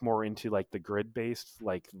I'm Mhm. much more into like the grid-based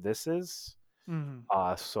like this is.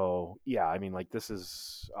 Mhm. So yeah, I mean, like this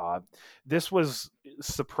was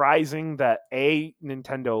surprising that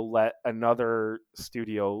Nintendo let another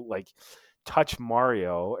studio like touch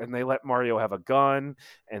Mario, and they let Mario have a gun,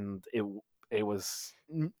 and it was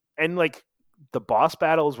and like the boss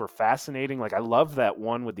battles were fascinating. Like I love that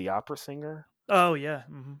one with the opera singer Oh yeah.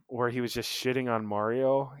 Mhm. where he was just shitting on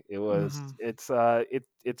Mario. Mhm.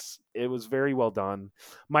 It was very well done.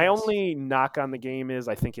 My Yes. only knock on the game is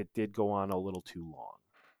I think it did go on a little too long.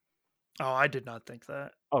 Oh, I did not think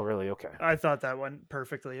that. Oh, really? Okay. I thought that went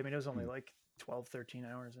perfectly. I mean, it was only Mm. like 12, 13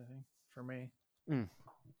 hours, I think, for me. Mm.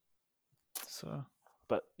 So,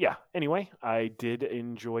 But yeah, anyway, I did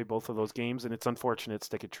enjoy both of those games, and it's unfortunate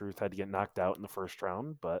Stick of Truth had to get knocked out in the first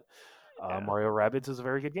round, but yeah. Mario Rabbids is a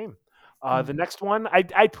very good game. The Mhm. next one,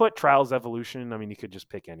 I put Trials Evolution. I mean, you could just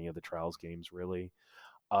pick any of the Trials games, really.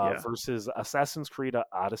 Yeah. Versus Assassin's Creed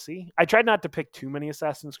Odyssey. I tried not to pick too many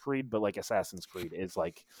Assassin's Creed, but like Assassin's Creed is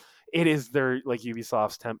like it is their like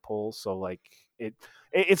Ubisoft's tentpole. So like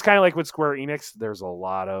it's kind of like with Square Enix. There's a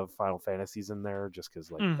lot of Final Fantasies in there, just because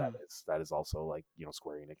like Mhm. that is also like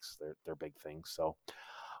Square Enix their big thing. So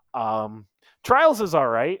um, Trials is all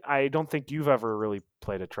right. I don't think you've ever really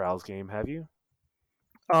played a Trials game, have you?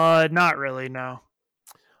 Not really, no.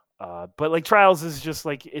 But like Trials is just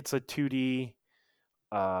like it's a 2D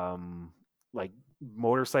um like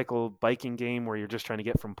motorcycle biking game where you're just trying to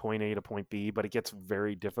get from point A to point B, but it gets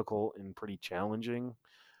very difficult and pretty challenging.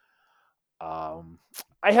 Um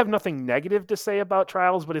I have nothing negative to say about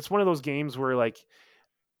Trials, but it's one of those games where like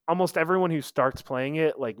almost everyone who starts playing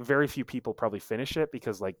it, like very few people probably finish it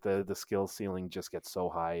because like the skill ceiling just gets so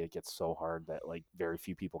high, it gets so hard that like very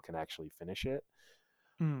few people can actually finish it.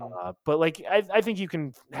 Mhm. But like I think you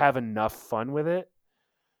can have enough fun with it.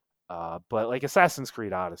 But like Assassin's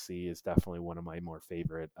Creed Odyssey is definitely one of my more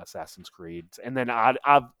favorite Assassin's Creeds. And then out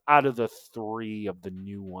of the three of the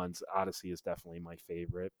new ones, Odyssey is definitely my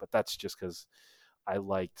favorite. But that's just because I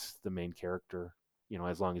liked the main character.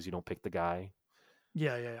 As long as you don't pick the guy.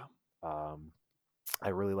 Yeah, yeah, yeah. Um, I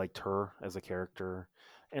really liked her as a character,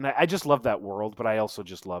 and I just love that world. But I also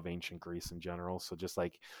just love ancient Greece in general. So just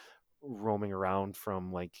like roaming around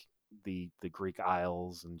from like the Greek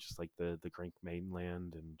Isles and just like the Greek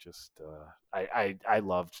mainland, and just I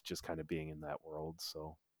loved just kind of being in that world.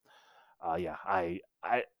 So yeah, I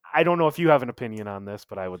don't know if you have an opinion on this,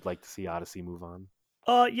 but I would like to see Odyssey move on.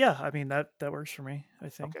 Yeah, I mean that works for me, I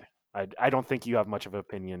think. Okay, I don't think you have much of an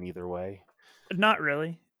opinion either way. Not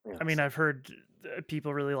really. I mean, Yes, I've heard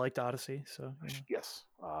people really liked Odyssey, so, yes.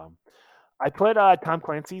 I put Tom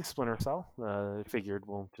Clancy's Splinter Cell. Figured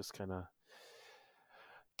we'll just kind of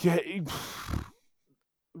get.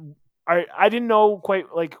 I didn't know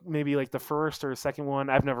quite like maybe like the first or second one.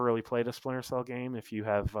 I've never really played a Splinter Cell game. If you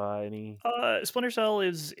have any, Splinter Cell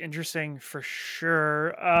is interesting for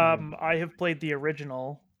sure. Mhm. I have played the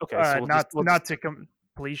original, Okay, so we'll just not to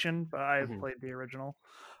completion, but I have mhm. played the original.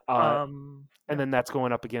 uh, and Yeah. then that's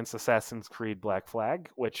going up against Assassin's Creed Black Flag,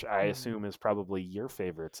 which I Mhm. assume is probably your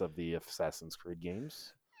favorites of the Assassin's Creed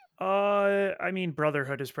games. I mean,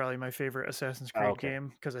 Brotherhood is probably my favorite Assassin's Creed Okay. game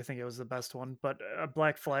because I think it was the best one. But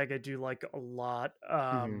Black Flag, I do like a lot.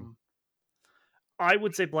 Hmm. I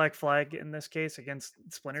would say Black Flag in this case against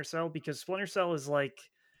Splinter Cell because Splinter Cell is like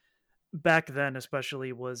back then,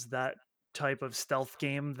 especially, was that type of stealth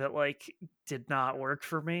game that like did not work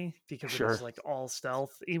for me because it is Sure. like all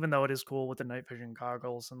stealth, even though it is cool with the night vision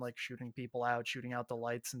goggles and like shooting people out, shooting out the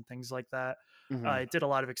lights and things like that. Hmm. It did a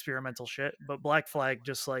lot of experimental shit, but Black Flag,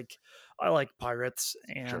 just like, I like pirates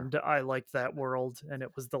Sure. and I liked that world, and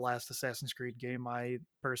it was the last Assassin's Creed game I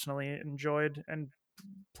personally enjoyed and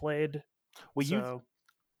played. Well, So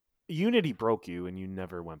Unity broke you, and you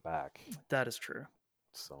never went back. that is true.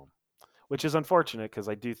 So, which is unfortunate because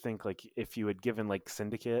I do think like if you had given like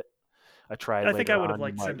Syndicate a try I think later I would have on,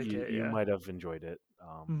 liked Syndicate. you Yeah. might have enjoyed it.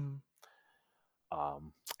 Mhm.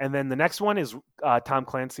 And then the next one is Tom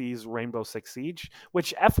Clancy's Rainbow Six Siege,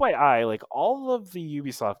 which FYI, like all of the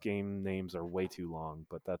Ubisoft game names are way too long,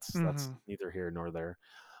 but that's Mhm. neither here nor there.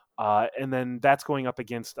 And then that's going up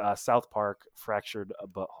against South Park Fractured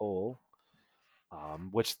But Whole,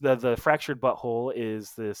 which the Fractured But Whole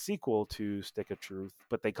is the sequel to Stick of Truth,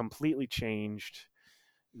 but they completely changed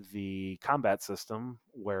the combat system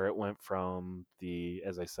where it went from the,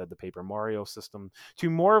 as I said, the Paper Mario system to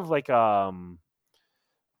more of like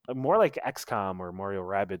more like XCOM or Mario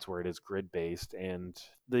Rabbids, where it is grid based. And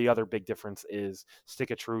the other big difference is Stick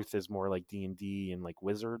of Truth is more like D&D and like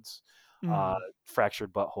Wizards. Mhm.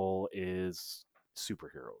 Fractured Butthole is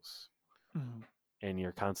superheroes, Mhm. and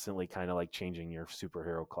you're constantly kind of like changing your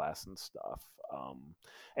superhero class and stuff.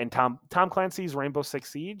 And Tom Clancy's Rainbow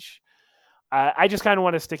Six Siege, I just kind of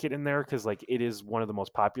want to stick it in there because like it is one of the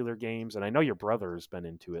most popular games, and I know your brother's been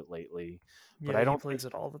into it lately, but Yeah, he plays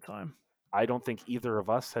it all the time. I don't think either of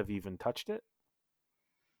us have even touched it.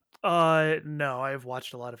 No, I've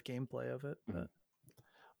watched a lot of gameplay of it, Mhm.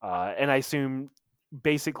 but And I assume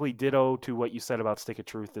basically ditto to what you said about Stick of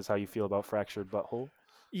Truth is how you feel about Fractured Butthole.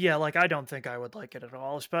 yeah, like I don't think I would like it at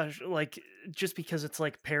all, especially like just because it's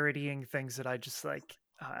like parodying things that I just like,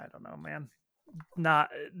 I don't know, man. Not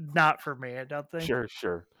for me, I don't think. Sure,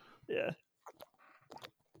 sure. Yeah.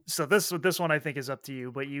 So this one I think is up to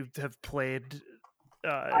you, but you have played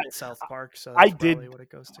I South Park, so I that's probably did what it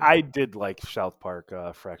goes to. I did like South Park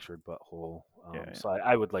Fractured Butthole, Yeah, yeah. so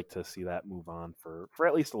I would like to see that move on for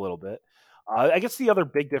at least a little bit. I guess the other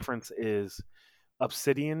big difference is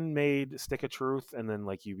Obsidian made Stick of Truth, and then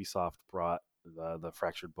like Ubisoft brought the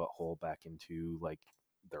Fractured Butthole back into like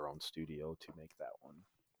their own studio to make that one.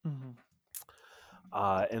 Mhm.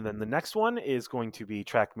 And then the next one is going to be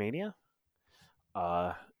Trackmania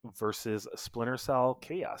uh, versus Splinter Cell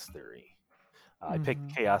Chaos Theory. I picked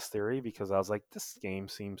Mhm. Chaos Theory because I was like, this game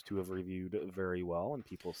seems to have reviewed very well, and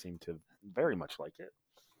people seem to very much like it.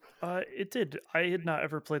 It did. I had not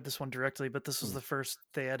ever played this one directly, but this was Mm. the first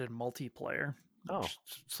they added multiplayer, Oh, which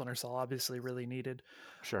Splinter Cell obviously really needed.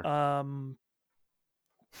 sure. Um,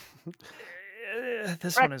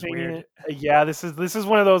 this one is Trackmania, weird. yeah, this is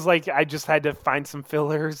one of those like I just had to find some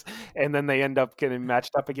fillers, and then they end up getting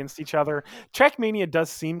matched up against each other. Trackmania does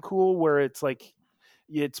seem cool, where it's like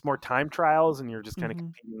it's more time trials, and you're just kind of Hmm.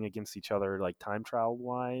 competing against each other, like time trial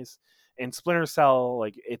wise. And Splinter Cell,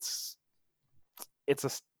 like it's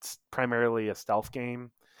primarily a stealth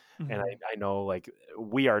game, and Hmm. I know like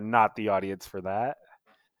we are not the audience for that.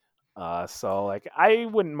 So like I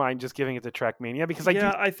wouldn't mind just giving it to Trackmania because I do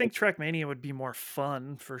Yeah, I like, think Trackmania would be more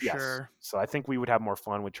fun for yes. sure. So I think we would have more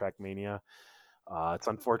fun with Trackmania. It's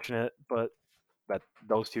unfortunate, but that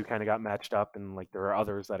those two kind of got matched up, and like there are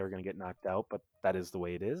others that are going to get knocked out, but that is the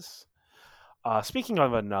way it is. Speaking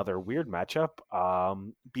of another weird matchup,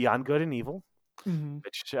 Beyond Good and Evil, Hmm.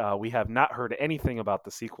 which we have not heard anything about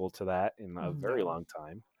the sequel to that in a very No. long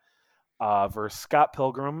time. Versus Scott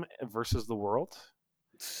Pilgrim versus the World.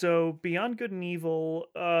 So Beyond Good and Evil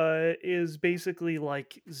is basically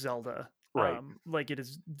like Zelda. Right. Like it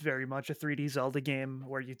is very much a 3D Zelda game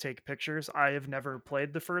where you take pictures. I have never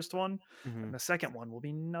played the first one, Hmm. and the second one will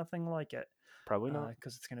be nothing like it Probably not.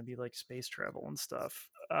 because it's going to be like space travel and stuff.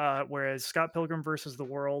 Whereas Scott Pilgrim versus the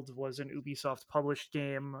World was an Ubisoft published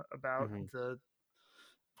game about Hmm. the,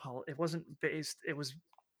 well, it wasn't based.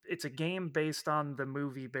 It's a game based on the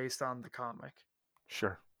movie based on the comic,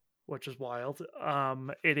 Sure. which is wild.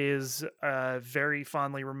 It is a very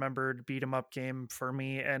fondly remembered beat 'em up game for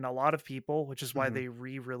me and a lot of people, which is why Hmm. they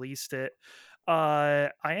re-released it.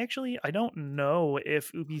 I don't know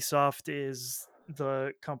if Ubisoft is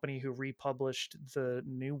the company who republished the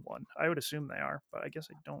new one. I would assume they are, but I guess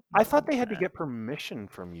I don't I thought know they had to that. get permission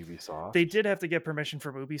from They Ubisoft. did have to get permission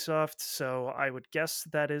from Ubisoft, so I would guess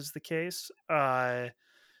that is the case.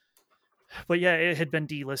 But yeah, it had been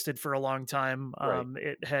delisted for a long time. Right.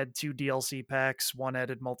 It had two DLC packs. One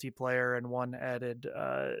added multiplayer, and one added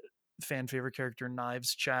fan favorite character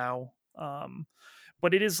Knives Chow.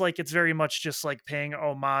 But it is like it's very much just like paying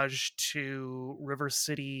homage to River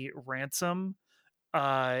City Ransom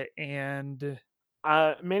And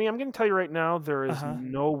Manny, I'm going to tell you right now, there is uh-huh.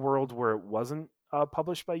 no world where it wasn't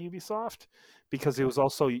published by Ubisoft because it Okay. was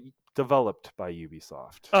also developed by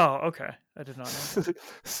Ubisoft. Oh, okay. I did not know that.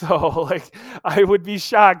 So, like, I would be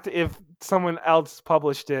shocked if someone else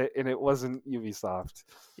published it and it wasn't Ubisoft.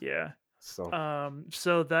 Yeah. So,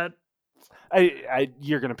 So that,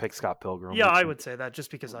 you're going to pick Scott Pilgrim, yeah, which I is, would say that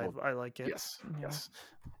just because well, I like it. yes, Yeah. yes.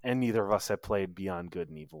 And neither of us have played Beyond Good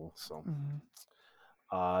and Evil. So,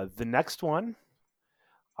 Hmm. the next one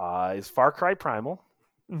is Far Cry Primal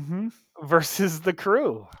Hmm. versus The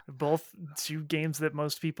Crew. Both two games that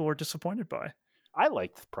most people were disappointed by. I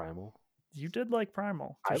liked Primal. You did like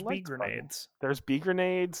Primal. I There's bee liked Primal. grenades. There's bee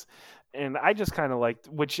grenades, and I just kind of liked,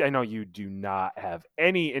 which I know you do not have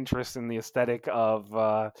any interest in the aesthetic of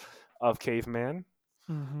caveman,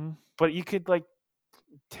 Hmm. but you could like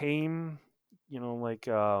tame, like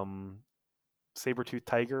saber-toothed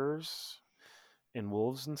tigers and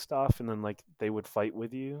wolves and stuff, and then like they would fight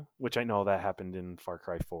with you, which I know that happened in Far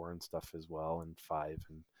Cry 4 and stuff as well, and 5,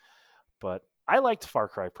 but I liked Far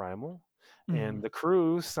Cry Primal, and Hmm. The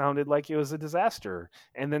Crew sounded like it was a disaster.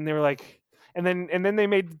 And then they were like, and then they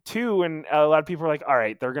made 2, and a lot of people were like, all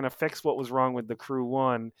right, they're gonna fix what was wrong with The Crew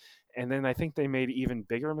 1, and then I think they made even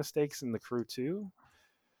bigger mistakes in The Crew 2.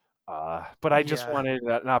 But I just Yeah. wanted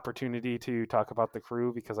an opportunity to talk about The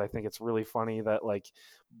Crew because I think it's really funny that, like,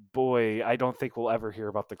 boy, I don't think we'll ever hear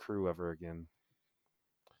about The Crew ever again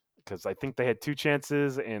because I think they had 2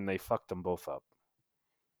 chances and they fucked them both up.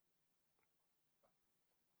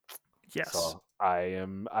 Yes. So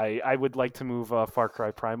I would like to move Far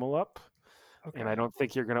Cry Primal up, and I Okay. don't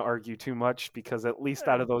think you're going to argue too much because at least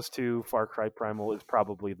out of those 2, Far Cry Primal is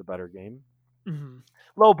probably the better game. Hmm.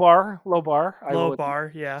 Low bar, I Low will admit,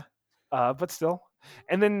 bar. Yeah. but still.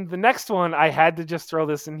 And then the next one, I had to just throw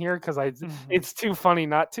this in here because Hmm. it's too funny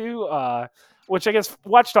not to. Which I guess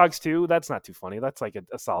Watch Dogs 2, that's not too funny. That's like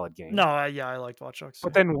a solid game. No. Yeah, I liked Watch Dogs But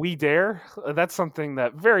too. then We Dare, that's something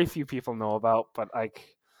that very few people know about, but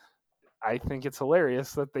I think it's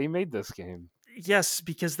hilarious that they made this game. Yes,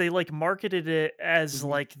 because they like marketed it as Mhm.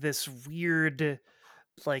 like this weird,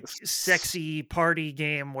 like S- sexy party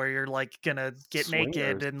game where you're like gonna get naked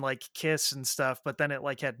Swingers. and like kiss and stuff, but then it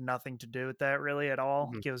like had nothing to do with that really at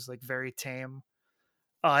all. Mhm. It was like very tame.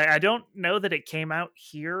 I don't know that it came out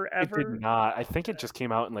here It did ever. not. I think it just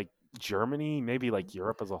came out in like Germany, maybe like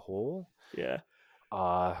Europe as a whole. Yeah.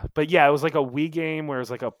 But yeah, it was like a Wii game where it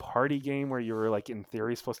was like a party game where you were like in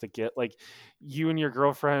theory supposed to get like you and your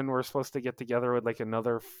girlfriend were supposed to get together with like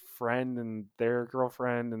another friend and their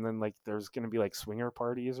girlfriend, and then like there's gonna be like swinger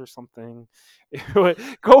parties or something. Go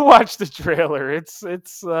watch the trailer. It's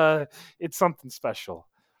something special.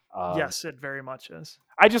 Um, Yes, it very much is.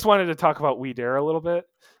 I just wanted to talk about We Dare a little bit.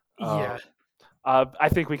 Uh, Yeah. I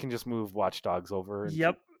think we can just move Watch Dogs over and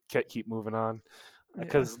Yep. keep moving on Yeah.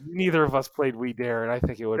 because neither of us played We Dare, and I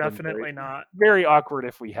think it would have been very Definitely not. very awkward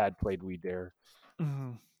if we had played We Dare.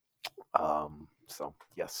 Mhm. So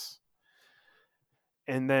yes,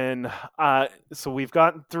 and then so we've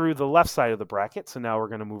gotten through the left side of the bracket, so now we're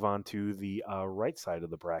going to move on to the right side of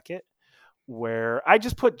the bracket, where I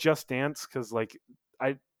just put Just Dance because like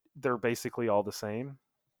I they're basically all the same,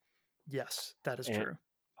 Yes, that is and true.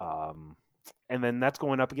 um, and then that's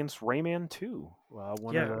going up against Rayman 2,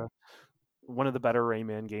 Yeah. one of the better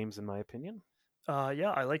Rayman games in my opinion.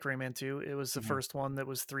 Yeah, I like Rayman 2. It was the Mhm. first one that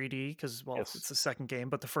was 3D because, well, Yes, it's the second game,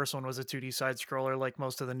 but the first one was a 2D side scroller, like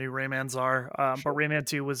most of the new Raymans are. But sure. Rayman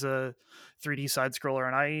 2 was a 3D side scroller,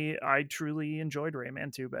 and I truly enjoyed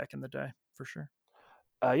Rayman 2 back in the day for sure.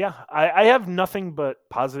 Yeah, I have nothing but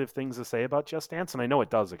positive things to say about Just Dance, and I know it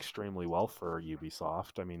does extremely well for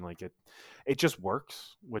Ubisoft. I mean, like it just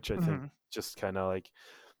works, which I think Hmm. just kind of like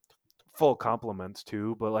full compliments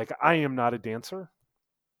to. But like, I am not a dancer,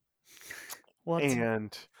 What?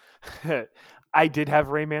 and I did have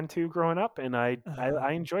Rayman 2 growing up, and Uh,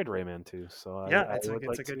 I enjoyed Rayman 2, so yeah, I would it's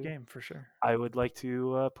like a good to game for sure.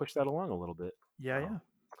 push that along a little bit. Yeah, Um,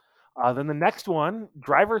 yeah. then the next one,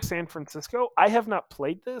 Driver San Francisco. I have not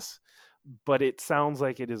played this, but it sounds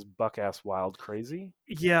like it is buck ass wild crazy.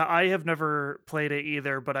 Yeah, I have never played it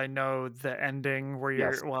either, but I know the ending where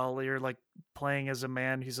Yes. you're like playing as a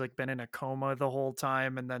man who's like been in a coma the whole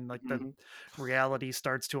time and then like the Mhm. reality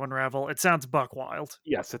starts to unravel. It sounds buck wild.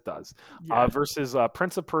 Yes, it does. Yeah. Versus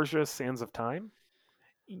Prince of Persia: Sands of Time.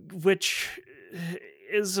 Which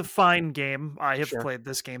is a fine game. I have Sure. played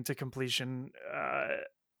this game to completion.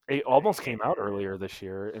 It almost came out earlier this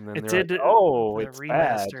year, and then It they're like, did "Oh, the it's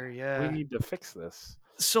bad. remaster, We yeah. need to fix this."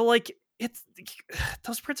 So like it's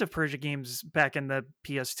those Prince of Persia games back in the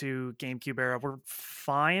PS2 GameCube era were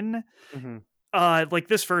fine. Mhm. Like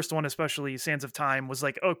this first one, especially Sands of Time, was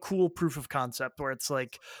like a cool proof of concept where it's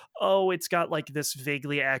like, oh, it's got like this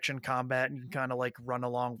vaguely action combat, and you can kind of like run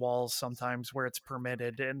along walls sometimes where it's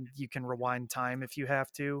permitted, and you can rewind time if you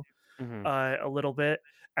have to, Hmm. a little bit.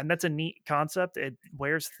 And that's a neat concept. It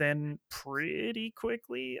wears thin pretty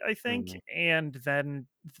quickly, I think. Hmm. And then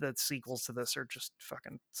the sequels to this are just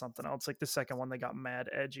fucking something else. Like the second one, they got mad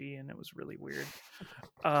edgy, and it was really weird.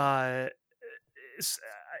 Uh,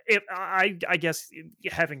 I guess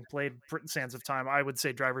having played Sands of Time, I would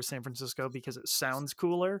say Driver San Francisco because it sounds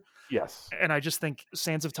cooler, Yes. and I just think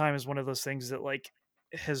Sands of Time is one of those things that like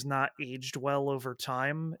has not aged well over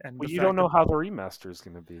time, and Well, the you don't fact that know how the remaster is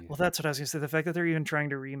going to be. well, that's what I was gonna say. The fact that they're even trying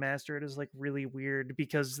to remaster it is like really weird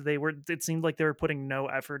because they were. It seemed like they were putting no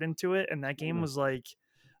effort into it, and that game Mhm. was like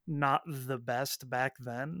not the best back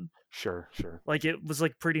then. Sure, sure. Like it was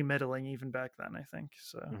like pretty middling even back then. I think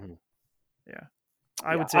so. Hmm. Yeah,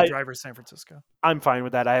 I Yeah, would say Driver San Francisco. I'm fine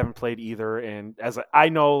with that. I haven't played either, and I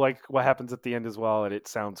know like what happens at the end as well, and it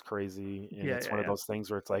sounds crazy, and Yeah, it's yeah, one of yeah. those things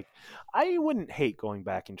where it's like I wouldn't hate going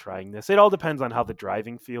back and trying this. It all depends on how the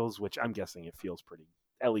driving feels, which I'm guessing it feels pretty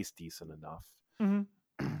at least decent enough. Hmm.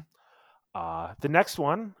 The next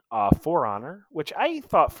one, For Honor, which I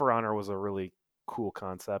thought For Honor was a really cool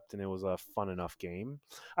concept and it was a fun enough game.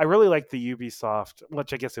 I really liked the Ubisoft,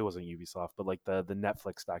 which I guess it wasn't Ubisoft, but like the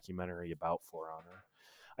Netflix documentary about For Honor.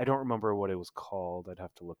 I don't remember what it was called. I'd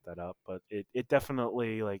have to look that up, but it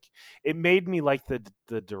definitely like it made me like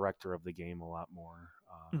the director of the game a lot more.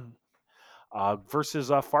 Mm. Versus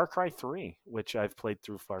Far Cry 3, which I've played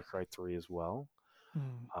through Far Cry 3 as well.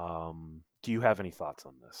 Mm. Do you have any thoughts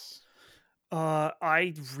on this?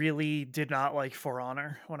 I really did not like For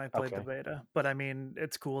Honor when I played the Okay, beta, but I mean,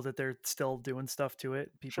 it's cool that they're still doing stuff to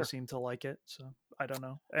it. People sure. seem to like it, so I don't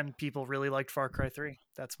know. And people really liked Far Cry 3.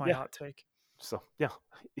 That's my Yeah. hot take. So yeah,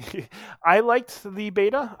 I liked the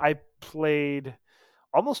beta. I played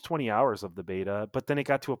almost 20 hours of the beta, but then it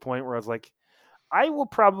got to a point where I was like, I will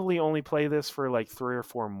probably only play this for like 3 or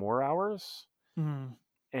 4 more hours, Mm.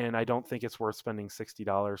 and I don't think it's worth spending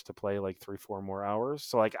 $60 to play like 3 or 4 more hours.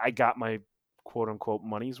 So like I got my quote unquote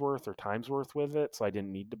money's worth or time's worth with it, so I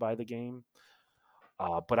didn't need to buy the game.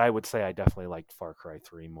 But I would say I definitely liked Far Cry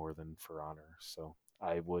 3 more than For Honor. So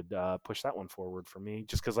I would push that one forward for me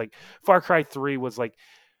just because, like, Far Cry 3 was like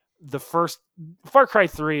the first. Far Cry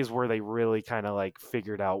 3 is where they really kind of like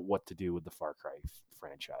figured out what to do with the Far Cry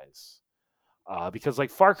franchise. Because, like,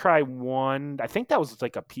 Far Cry 1, I think that was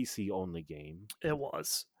like a PC only game. It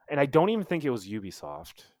was. And I don't even think it was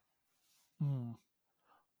Ubisoft. Mm.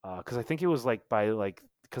 Because I think it was like by like.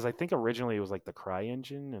 Because I think originally it was like the Cry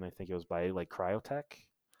engine, and I think it was by like Cryotech.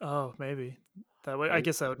 Oh, maybe that would. I And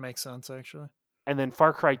guess that would make sense actually. and then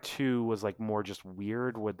Far Cry 2 was like more just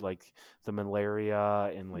weird with like the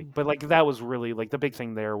malaria and like Mm. but like that was really like the big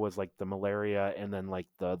thing there was like the malaria and then like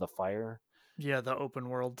the fire. Yeah, the open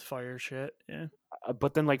world fire shit. Yeah.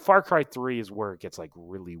 But then like Far Cry 3 is where it gets like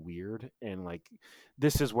really weird and like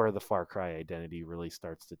this is where the Far Cry identity really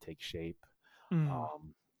starts to take shape. Mm.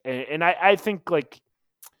 Um and I think like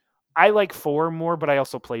I like 4 more, but I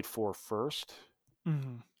also played 4 first.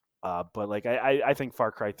 Mm. But like I think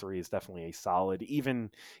Far Cry 3 is definitely a solid even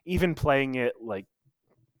playing it like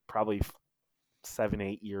probably 7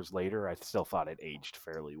 8 years later, I still thought it aged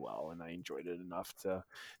fairly well, and I enjoyed it enough to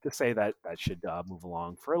say that that should move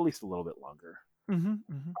along for at least a little bit longer. Mm-hmm.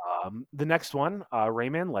 Mm-hmm. The next one,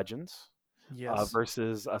 Rayman Legends Yes.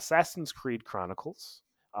 versus Assassin's Creed Chronicles,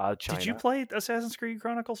 Did you China. play Assassin's Creed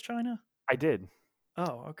Chronicles China? I did,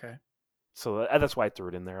 Oh, okay. so that's why I threw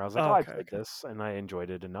it in there. I was like, Oh, oh, I okay. played Okay. this and I enjoyed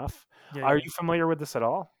it enough. Yeah. Are Yeah. you familiar with this at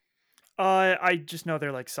all? I just know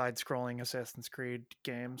they're like side-scrolling Assassin's Creed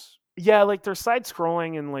games. Yeah, like they're side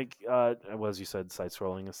scrolling and like well, as you said, side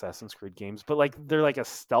scrolling Assassin's Creed games, but like they're like a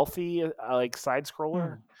stealthy like side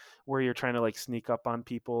scroller Mm. where you're trying to like sneak up on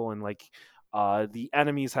people and like the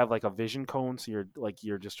enemies have like a vision cone, so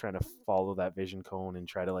you're just trying to follow that vision cone and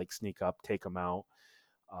try to like sneak up, take them out,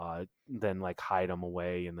 then like hide them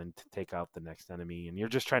away and then take out the next enemy, and you're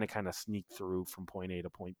just trying to kind of sneak through from point A to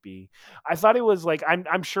point B. I thought it was like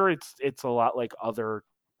I'm sure it's a lot like other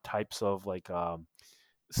types of like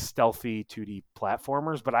stealthy 2D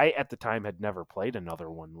platformers, but I at the time had never played another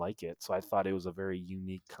one like it, so I thought it was a very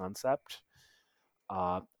unique concept.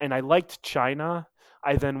 And I liked China.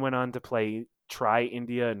 I then went on to try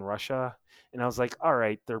India and Russia, and I was like, all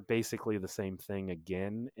right, they're basically the same thing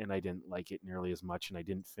again, and I didn't like it nearly as much, and I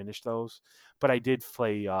didn't finish those. But I did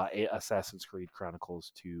play Assassin's Creed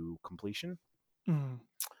Chronicles to completion. Mm.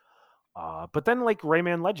 But then like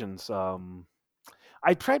Rayman Legends,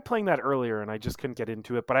 I tried playing that earlier and I just couldn't get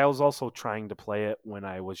into it, but I was also trying to play it when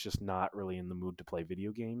I was just not really in the mood to play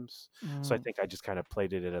video games. So I Mm. think I just kind of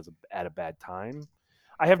played it at a bad time.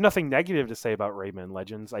 I have nothing negative to say about Rayman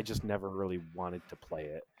Legends. I just never really wanted to play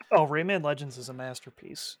it. Oh, Rayman Legends is a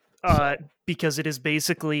masterpiece. So, Because it is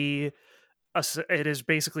basically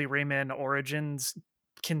Rayman Origins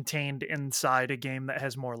contained inside a game that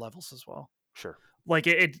has more levels as well. sure. Like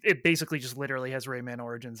it basically just literally has Rayman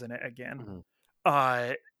Origins in it again. Mhm.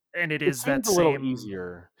 Uh, and it It is that seems a little same.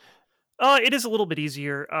 easier. It is a little bit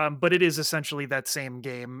easier, but it is essentially that same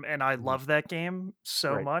game, and I Mhm. love that game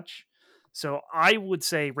so Right. much. So I would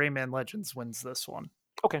say Rayman Legends wins this one.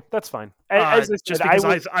 Okay, that's fine. As I Just said, I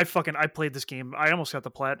because was I played this game. I almost got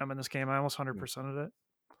the platinum in this game. I almost 100% of it.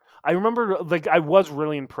 I remember like I was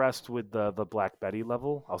really impressed with the Black Betty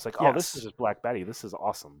level. I was like, "Oh, this is Yes. just Black Betty. This is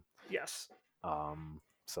awesome." Yes.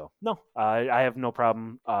 So no, I have no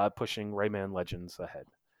problem pushing Rayman Legends ahead.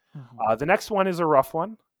 Mhm. The next one is a rough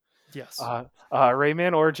one. Yes.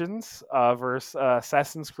 Rayman Origins versus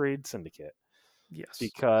Assassin's Creed Syndicate. Yes.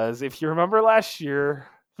 Because if you remember last year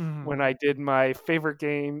Mhm. when I did my favorite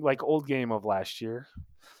game, like old game of last year,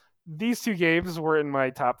 these two games were in my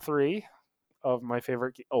top 3 of my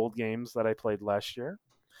favorite old games that I played last year.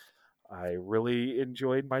 I really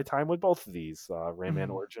enjoyed my time with both of these. Rayman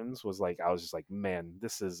Mhm. Origins was like, I was just like, man,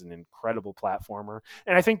 this is an incredible platformer.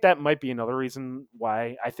 And I think that might be another reason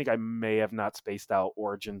why I think I may have not spaced out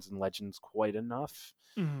Origins and Legends quite enough.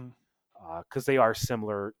 Mhm. Because they are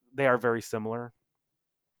similar. They are very similar.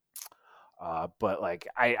 But like,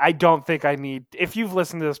 I don't think I need. If you've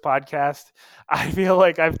listened to this podcast, I feel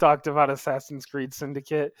like I've talked about Assassin's Creed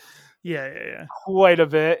Syndicate Yeah. Yeah. Yeah. quite a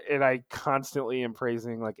bit, and I constantly am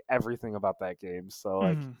praising like everything about that game. So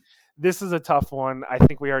like, Mhm. this is a tough one. I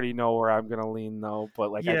think we already know where I'm gonna lean though,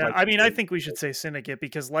 but like, I'd Yeah, like I to mean, I hear think we should say Syndicate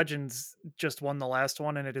because Legends just won the last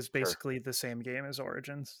one, and it is sure, basically the same game as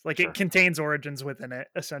Origins. Like it sure, contains Origins within it,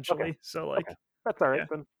 okay, essentially. So, okay, like, that's all right yeah.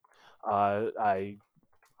 then.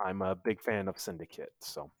 I'm a big fan of Syndicate.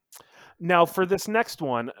 So now for this next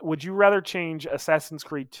one, would you rather change Assassin's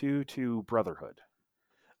Creed 2 to Brotherhood?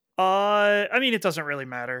 I mean, it doesn't really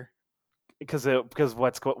matter. Because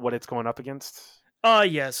what it's going up against?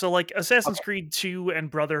 Yeah. So, like, Assassin's Okay, Creed 2 and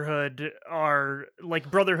Brotherhood are like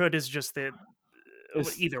Brotherhood is just the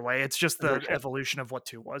is either way, it's just they're the canon. evolution of what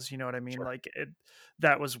 2 was, you know what I mean? Sure. Like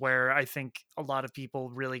that was where I think a lot of people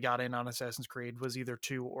really got in on Assassin's Creed was either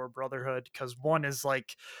 2 or Brotherhood because 1 is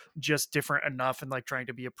like just different enough and like trying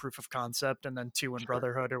to be a proof of concept, and then 2 and Sure.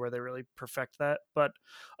 Brotherhood are where they really perfect that. But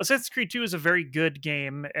Assassin's Creed 2 is a very good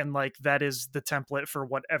game, and like that is the template for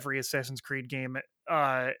what every Assassin's Creed game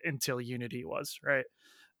until Unity was, right?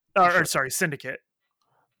 Or Sure. sorry, Syndicate.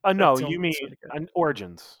 No, Until you mean Syndicate.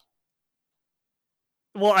 Origins.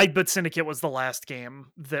 Well, I but Syndicate was the last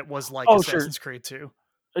game that was like Oh, sure. Assassin's Creed 2.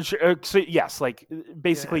 Sure. So yes, like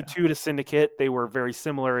basically Yeah. 2 to Syndicate, they were very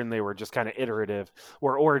similar and they were just kind of iterative.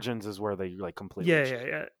 Where Origins is where they like completely Yeah, yeah, changed.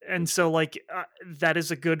 yeah. And so like that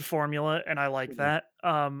is a good formula and I like Mhm. that.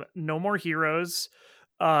 No More Heroes.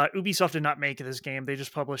 Ubisoft did not make this game. They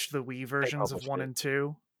just published the Wii They versions of published 1 it. and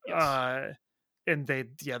 2. Yes. Uh and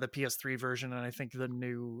the PS3 version and I think the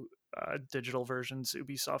new digital versions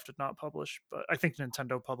Ubisoft did not publish, but I think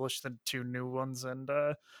Nintendo published the 2 new ones and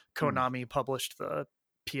Mm. Konami published the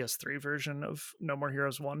PS3 version of No More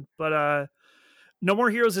Heroes 1. But No More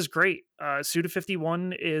Heroes is great.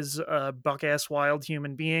 Suda51 is a buck ass wild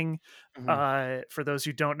human being. Mhm. For those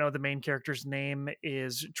who don't know, the main character's name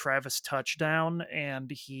is Travis Touchdown, and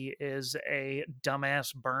he is a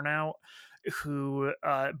dumbass burnout who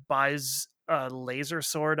buys a laser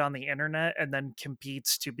sword on the internet and then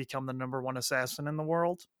competes to become the number one assassin in the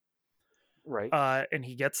world. Right. And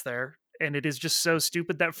he gets there, and it is just so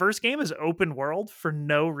stupid. That first game is open world for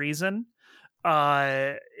no reason.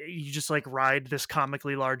 uh you just like ride this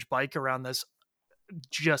comically large bike around this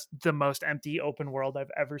just the most empty open world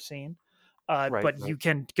I've ever seen. Right. But Right. you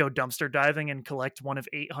can go dumpster diving and collect one of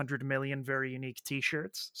 800 million very unique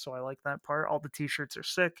t-shirts, so I like that part. All the t-shirts are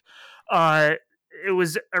sick. uh it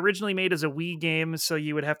was originally made as a Wii game, so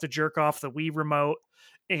you would have to jerk off the Wii remote,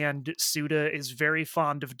 and Suda is very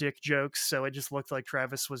fond of dick jokes, so it just looked like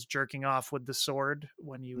Travis was jerking off with the sword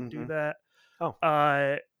when you would do Hmm. that. Oh,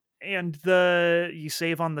 uh and the you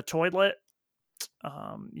save on the toilet.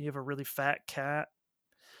 You have a really fat cat.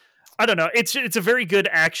 I don't know. It's a very good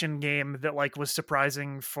action game that like was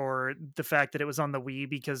surprising for the fact that it was on the Wii,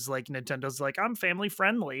 because like Nintendo's like, I'm family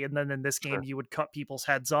friendly, and then in this game sure. you would cut people's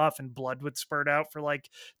heads off and blood would spurt out for like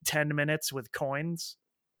 10 minutes with coins.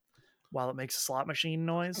 while it makes a slot machine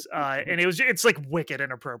noise. And it's like wicked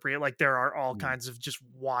inappropriate. Like there are all kinds of just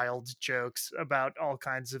wild jokes about all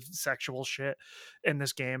kinds of sexual shit in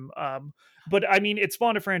this game. But I mean, it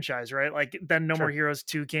spawned a franchise, right? Like then No More Sure. Heroes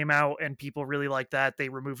 2 came out and people really liked that. They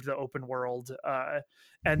removed the open world.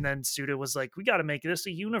 And then Suda was like, we got to make this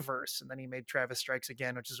a universe. And then he made Travis Strikes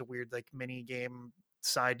Again, which is a weird like mini game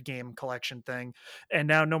side game collection thing. And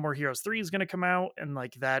now No More Heroes 3 is going to come out, and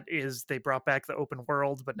like that is they brought back the open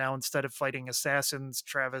world, but now instead of fighting assassins,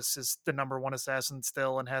 Travis is the number one assassin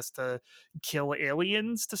still and has to kill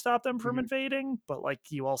aliens to stop them from invading. But like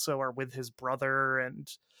you also are with his brother and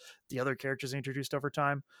the other characters introduced over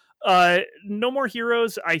time. No More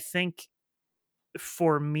Heroes, I think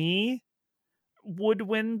for me would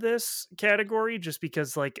win this category just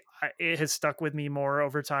because like it has stuck with me more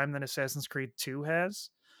over time than Assassin's Creed 2 has,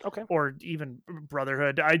 Okay. or even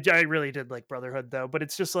Brotherhood. I really did like Brotherhood though, but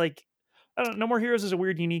it's just like I don't know, No More Heroes is a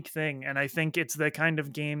weird unique thing, and I think it's the kind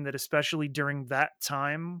of game that especially during that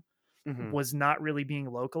time Hmm. was not really being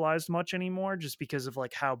localized much anymore just because of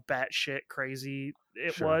like how batshit crazy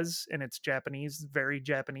it Sure. was and its Japanese, very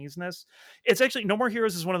Japaneseness. It's actually No More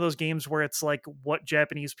Heroes is one of those games where it's like what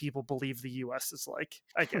Japanese people believe the US is like,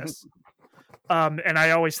 I guess. And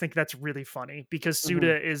I always think that's really funny because Hmm.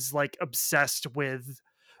 Suda is like obsessed with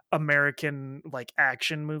American like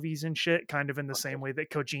action movies and shit, kind of in the Okay. same way that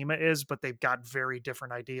Kojima is, but they've got very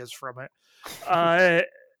different ideas from it. Uh,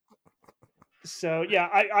 so yeah,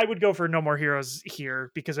 I would go for No More Heroes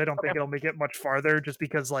here because I don't think Okay. it'll make it much farther. Just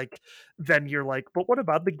because like then you're like, but what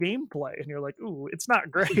about the gameplay? And you're like, ooh, it's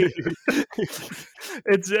not great.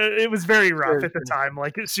 It was very rough Sure, at the sure. time.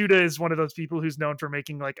 Like Suda is one of those people who's known for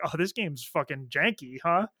making like, oh, this game's fucking janky,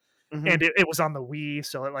 huh? Hmm. And it was on the Wii,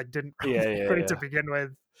 so it like didn't really Yeah, look yeah, great to yeah. begin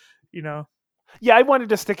with, you know. Yeah, I wanted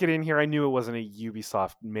to stick it in here. I knew it wasn't a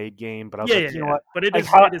Ubisoft made game, but I was Yeah, like, yeah, you know yeah. what? But Like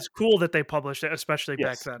how it is cool that they published it, especially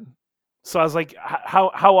back yes. then. So I was like,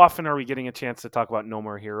 how often are we getting a chance to talk about No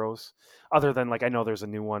More Heroes? Other than like I know there's a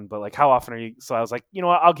new one, but like how often are you? So I was like, you know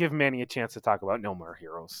what? I'll give Manny a chance to talk about No More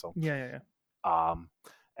Heroes. So Yeah, yeah, um,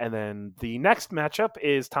 and then the next matchup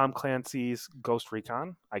is Tom Clancy's Ghost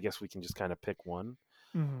Recon. I guess we can just kind of pick one.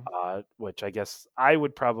 yeah. Mhm. Which I guess I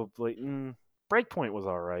would probably Breakpoint was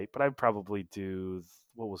all right, but I'd probably do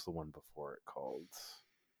what was the one before it called?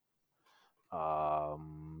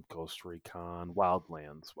 Ghost Recon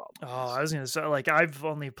Wildlands. Oh, Wildlands. I was gonna say like I've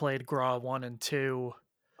only played Gra 1 and 2,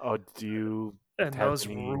 Oh, do you and have those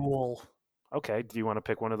any? rule. Okay, do you want to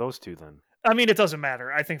pick one of those two then? I mean, it doesn't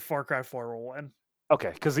matter. I think Far Cry 4 will win.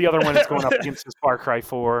 Okay, because the other one it's going up against is Far Cry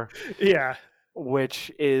 4, Yeah.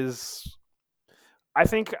 which is I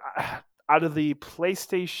think out of the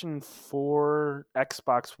PlayStation 4,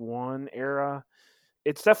 Xbox One era,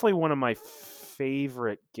 it's definitely one of my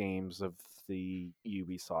favorite games of the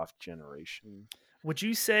Ubisoft generation. Would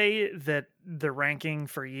you say that the ranking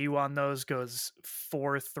for you on those goes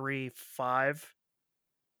 4, 3, 5?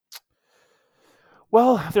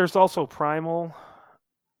 Well, there's also Primal.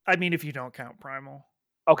 I mean, if you don't count Primal.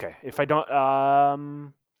 Okay, if I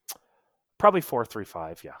don't, probably 4, 3,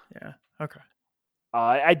 5. Yeah, Yeah. Okay.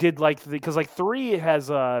 I did like because like 3 has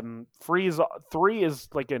three is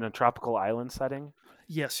like in a tropical island setting.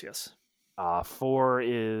 Yes, yes. 4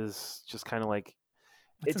 is just kind of like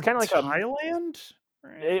It's it's in kind of like a Thailand?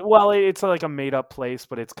 Right? it's like a made up place,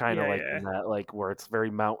 but it's kind of Yeah, like yeah. in that like where it's very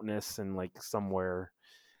mountainous and like somewhere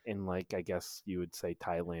in like I guess you would say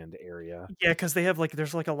Thailand area. Yeah, because they have like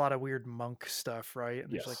there's like a lot of weird monk stuff, right?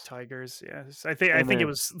 And there's like Yes, tigers. Yeah, I and think it then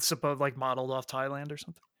was supposed like modeled off Thailand or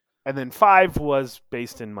something. 5 was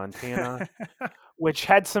based in Montana, which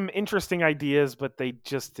had some interesting ideas, but they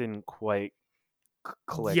just didn't quite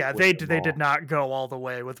click Yeah, with them they did all. not go all the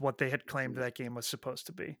way with what they had claimed that game was supposed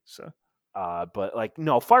to be. So But like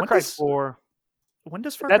no, Far when Cry does 4. when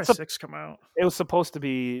does Far Cry That's a. 6 come out? It was supposed to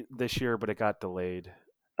be this year, but it got delayed.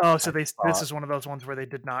 Oh, so I this thought. is one of those ones where they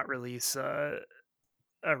did not release a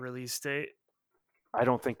release date. I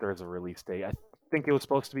don't think there's a release date. I think it was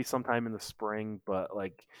supposed to be sometime in the spring, but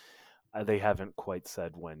like they haven't quite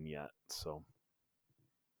said when yet. So,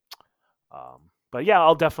 but yeah,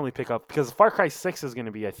 I'll definitely pick up because Far Cry 6 is going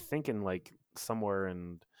to be, I think, in like somewhere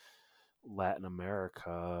in Latin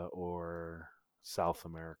America or South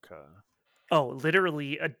America. Oh,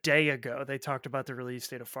 literally a day ago they talked about the release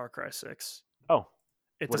date of Far Cry 6. Oh,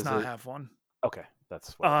 It what does is not it? have one. Okay,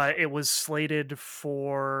 that's what I thought. It was slated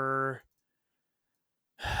for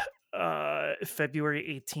February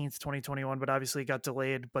 18th, 2021, but obviously it got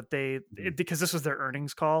delayed, but Mhm. because this was their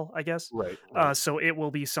earnings call, I guess. Right, right. So it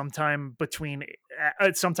will be sometime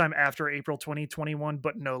sometime after April 2021,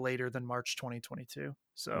 but no later than March 2022.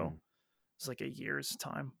 So Mm. it's like a year's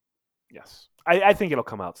time. Yes, I think it'll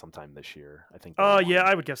come out sometime this year. I think. Oh yeah,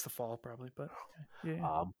 I would guess the fall probably, but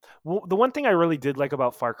yeah. Well, the one thing I really did like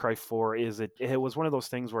about Far Cry 4 is it was one of those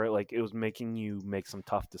things where it was making you make some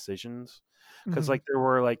tough decisions because Mhm. there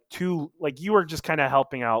were two you were just kind of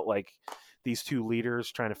helping out these two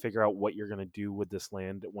leaders trying to figure out what you're going to do with this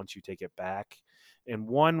land once you take it back, and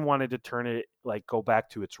one wanted to turn it go back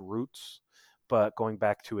to its roots, but going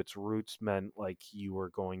back to its roots meant you were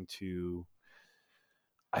going to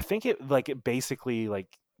I think it basically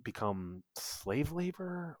become slave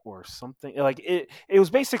labor or something. It was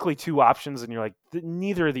basically two options, and you're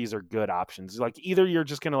neither of these are good options. Either you're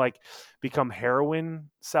just gonna become heroin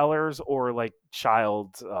sellers or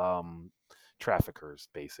child traffickers,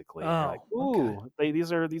 basically. And you're Oh, okay. ooh,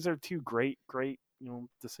 these are two great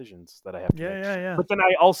decisions that I have to Yeah, make. yeah, yeah. But then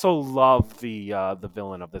I also love the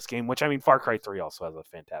villain of this game, which I mean, Far Cry 3 also has a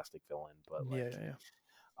fantastic villain, but Yeah, yeah,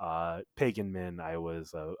 yeah. Pagan Min I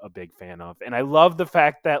was a big fan of, and I love the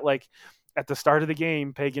fact that at the start of the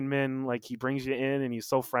game, Pagan Min he brings you in and he's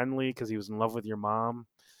so friendly because he was in love with your mom,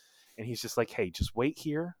 and he's just hey, just wait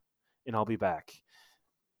here, and I'll be back,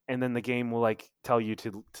 and then the game will tell you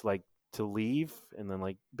to leave, and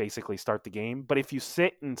then basically start the game. But if you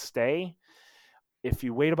sit and stay, if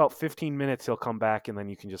you wait about 15 minutes, he'll come back, and then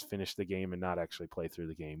you can just finish the game and not actually play through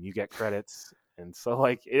the game. You get credits, and so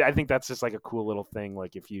I think that's just a cool little thing.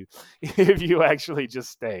 If you if you actually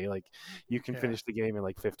just stay, you can Yeah. finish the game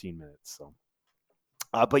in 15 minutes. So,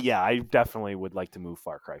 but yeah, I definitely would like to move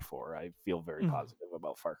Far Cry 4. I feel very Mhm. positive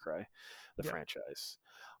about Far Cry, the Yeah. franchise.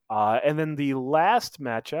 And then the last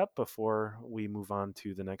matchup before we move on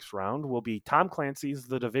to the next round will be Tom Clancy's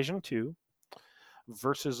The Division 2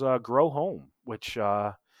 versus Grow Home, which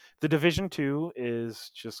the Division 2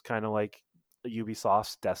 is just kind of like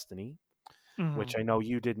Ubisoft's Destiny, which Mhm. I know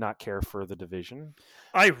you did not care for the Division.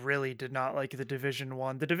 I really did not like the Division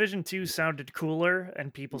 1. The Division 2 Mhm. sounded cooler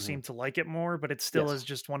and people Mhm. seemed to like it more, but it still is Yes.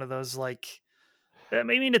 just one of those I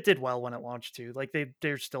mean it did well when it launched too.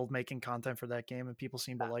 They're still making content for that game and people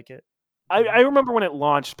seem to like it, you I know. remember when it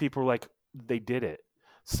launched, people were they did it.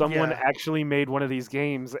 Someone Yeah. actually made one of these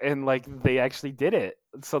games and they actually did it.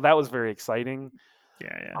 So that was very exciting.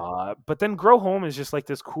 Yeah, yeah. But then Grow Home is just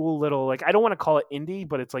this cool little I don't want to call it indie,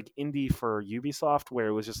 but it's indie for Ubisoft, where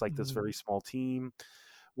it was just this Mhm. very small team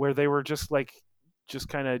where they were just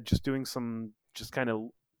kind of just doing some just kind of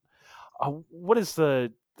what is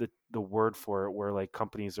the word for it, where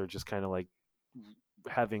companies are just kind of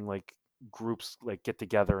having groups get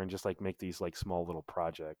together and just make these small little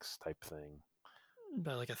projects type thing.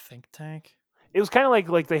 But like a think tank? It was kind of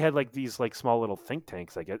like they had these small little think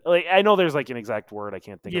tanks. I guess I know there's an exact word, I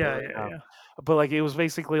can't think of it Yeah, right yeah, now, yeah. but it was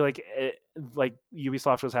basically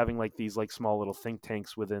Ubisoft was having these small little think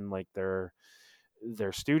tanks within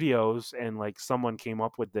their studios, and someone came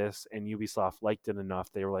up with this and Ubisoft liked it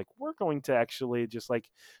enough, they were we're going to actually just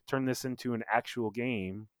turn this into an actual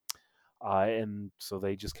game, and so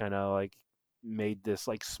they just kind of made this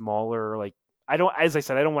smaller I don't, as I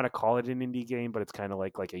said, I don't want to call it an indie game, but it's kind of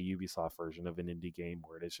like a Ubisoft version of an indie game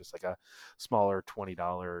where it is just a smaller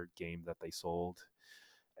 $20 game that they sold.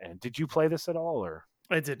 And did you play this at all, or?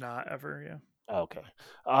 I did not ever, yeah. Okay,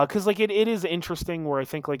 because it is interesting where I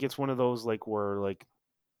think it's one of those where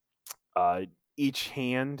uh, each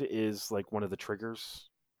hand is one of the triggers,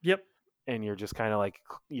 Yep. and you're just kind of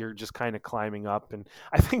you're just kind of climbing up, and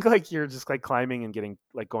I think you're just climbing and getting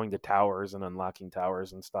going to towers and unlocking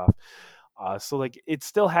towers and stuff. So it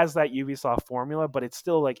still has that Ubisoft formula, but it's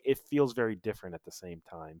still it feels very different at the same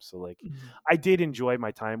time. So Mhm. I did enjoy my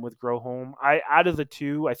time with Grow Home. I Out of the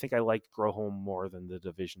two, I think I liked Grow Home more than the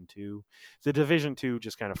Division 2. The Division 2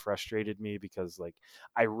 just kind of frustrated me because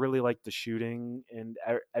I really liked the shooting and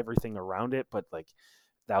everything around it, but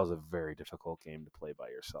that was a very difficult game to play by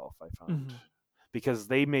yourself, I found. Mhm. Because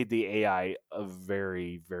they made the AI a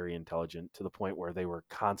very, very intelligent to the point where they were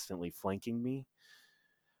constantly flanking me,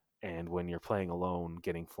 and when you're playing alone,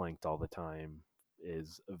 getting flanked all the time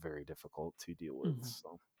is very difficult to deal with. Mhm.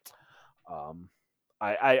 So um,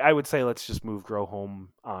 I would say let's just move Grow Home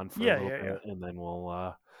on for a Yeah, little yeah, yeah. bit, and then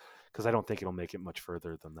we'll because I don't think it'll make it much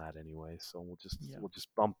further than that anyway. So Yeah. we'll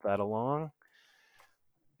just bump that along,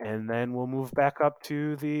 and then we'll move back up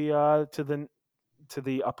to the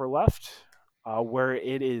upper left, where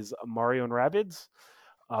it is Mario and Rabbids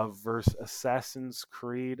versus Assassin's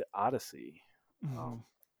Creed Odyssey. Mhm. Um,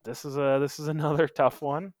 this is another tough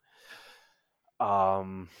one.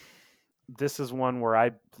 Um, this is one where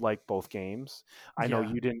I like both games. I know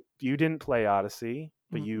Yeah. you didn't play Odyssey,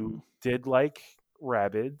 but Mm-mm. you did like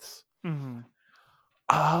Rabbids. Mhm.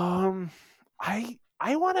 Um,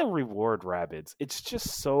 I want to reward Rabbids. It's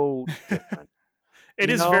just so different. It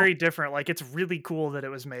You is know? very different. Like it's really cool that it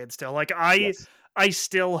was made still. Like I Yes. I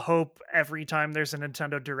still hope every time there's a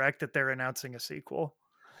Nintendo Direct that they're announcing a sequel.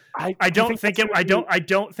 I I do you don't think that's think it gonna I be don't I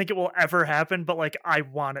don't think it will ever happen, but like I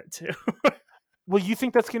want it to. well, you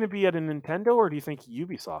think that's gonna be at a Nintendo, or do you think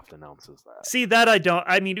Ubisoft announces that? See that I don't.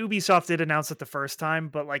 I mean, Ubisoft did announce it the first time,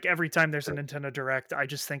 but like every time there's a Sure. Nintendo Direct, I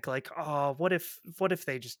just think like, oh, what if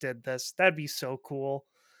they just did this? That'd be so cool.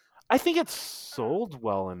 I think it's sold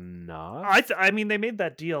well enough. I mean, they made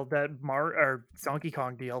that deal, that or Donkey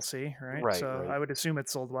Kong DLC, right? Right, So right. I would assume it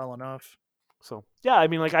sold well enough. So yeah, I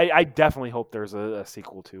mean, like I definitely hope there's a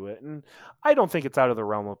sequel to it, and I don't think it's out of the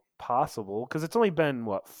realm of possible because it's only been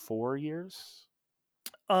what 4 years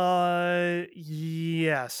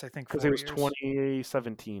Yes, I think because it 4 was years.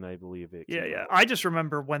 2017, I believe it Yeah, came yeah. out. I just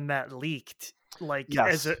remember when that leaked, like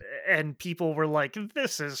as Yes. a and people were like,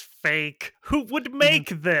 "This is fake. Who would Mhm. make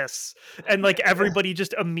this?" And like everybody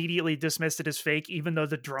just immediately dismissed it as fake, even though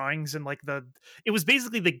the drawings and like it was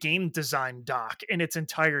basically the game design doc in its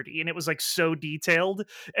entirety, and it was like so detailed,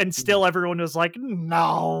 and Mhm. still everyone was like,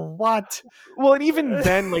 "No, what?" Well, and even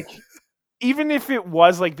then, like even if it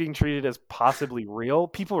was like being treated as possibly real,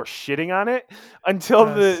 people were shitting on it until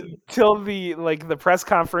Yes. the like the press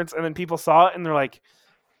conference, and then people saw it and they're like,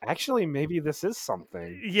 actually, maybe this is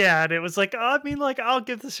something. Yeah, and it was like, I mean, like, I'll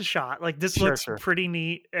give this a shot. Like, this Sure, looks sure. pretty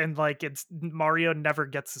neat, and like, it's Mario never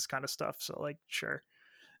gets this kind of stuff, so like, sure.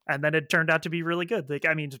 And then it turned out to be really good. Like,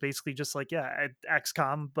 I mean, it's basically just like, yeah,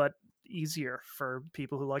 XCOM, but easier for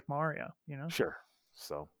people who like Mario. You know? Sure.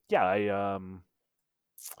 So yeah,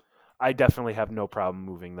 I definitely have no problem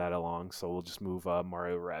moving that along. So we'll just move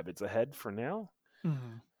Mario Rabbids ahead for now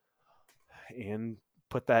Hmm. and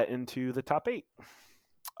put that into the top 8.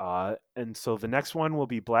 And so the next one will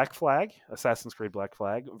be Black Flag, Assassin's Creed Black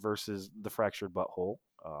Flag versus The Fractured Butthole.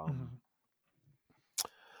 Hmm.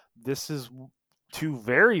 This is two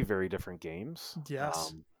very, very different games.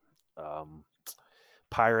 Yes, Um,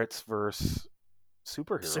 Pirates versus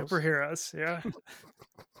superheroes. superheroes. Yeah,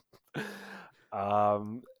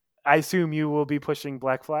 um, I assume you will be pushing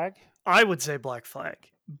Black Flag. I would say Black Flag,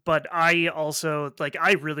 but I also like.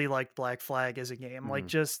 I really liked Black Flag as a game. Like, Mhm.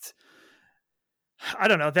 just I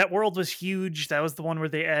don't know. That world was huge. That was the one where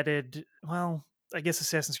they added, well, I guess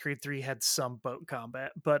Assassin's Creed 3 had some boat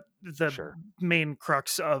combat, but the Sure. main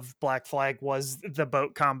crux of Black Flag was the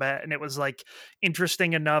boat combat. And it was like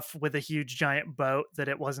interesting enough with a huge giant boat that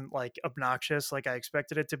it wasn't like obnoxious like I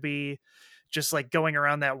expected it to be. Just like going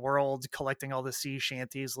around that world, collecting all the sea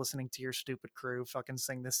shanties, listening to your stupid crew fucking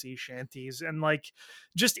sing the sea shanties, and like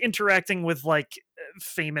just interacting with like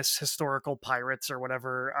famous historical pirates or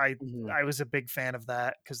whatever. I Mhm. I was a big fan of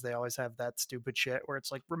that because they always have that stupid shit where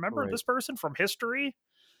it's like, remember Right. this person from history?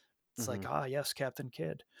 It's like, Mhm. ah, yes, Captain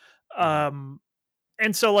Kidd. Mhm. Um,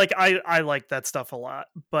 and so like I like that stuff a lot,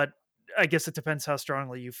 but I guess it depends how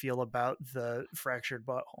strongly you feel about the fractured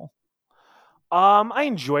butthole. I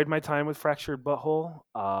enjoyed my time with Fractured Butthole.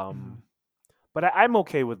 Mhm. But I'm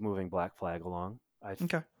okay with moving Black Flag along.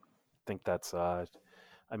 Okay. think that's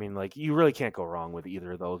I mean, like you really can't go wrong with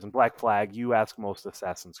either of those. And Black Flag, you ask most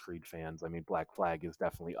Assassin's Creed fans. I mean, Black Flag is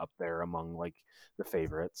definitely up there among like the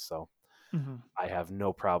favorites. So Mhm. I have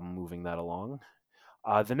no problem moving that along.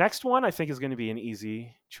 The next one I think is going to be an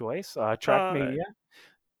easy choice. Uh, Trackmania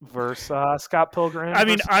versus Scott Pilgrim I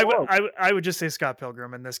mean, versus the World. I would just say Scott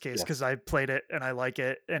Pilgrim in this case because Yes. I played it and I like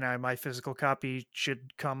it, and my physical copy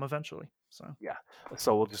should come eventually. So Yeah.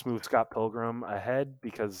 So we'll just move Scott Pilgrim ahead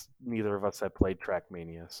because neither of us have played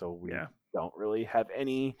Trackmania, so we yeah. don't really have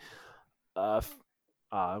any uh,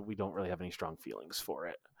 we don't really have any strong feelings for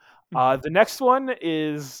it. Mhm. The next one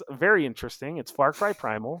is very interesting. It's Far Cry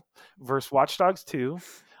Primal versus Watch Dogs 2.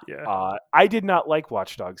 Yeah. I did not like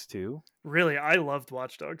Watch Dogs 2. Really, I loved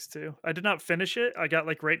Watch Dogs too. I did not finish it. I got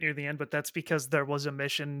like right near the end, but that's because there was a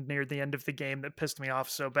mission near the end of the game that pissed me off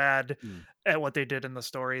so bad at what they did in the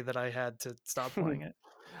story that I had to stop playing it.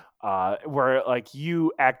 Where like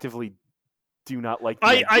you actively do not like the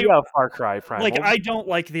I idea of Far Cry like Primal. I don't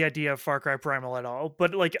like the idea of Far Cry Primal at all,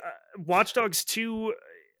 but like Watch Dogs 2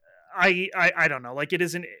 I don't know. Like it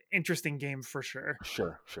is an interesting game for sure.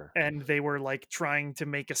 Sure, sure. And they were like trying to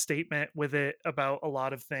make a statement with it about a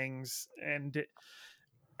lot of things, and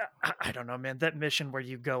I don't know, man. That mission where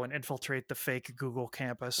you go and infiltrate the fake Google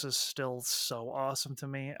campus is still so awesome to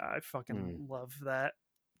me. I fucking Mm. love that.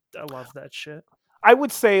 I love that shit. I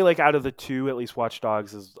would say like out of the two, at least Watch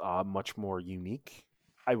Dogs is much more unique.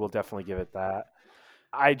 I will definitely give it that.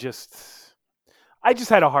 I just I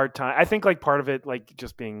just had a hard time. I think like part of it like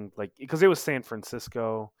just being like because it was San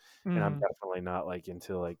Francisco and I'm Hmm. definitely not like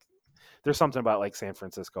into like there's something about like San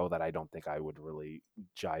Francisco that I don't think I would really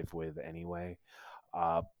jive with anyway.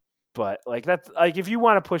 Uh, but like that's like if you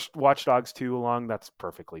want to push Watch Dogs 2 along, that's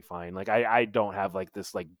perfectly fine. Like I don't have like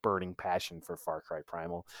this like burning passion for Far Cry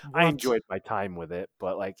Primal. I What? enjoyed my time with it,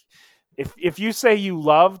 but like if you say you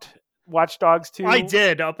loved Watch Dogs I 2,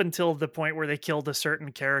 did up until the point where they killed a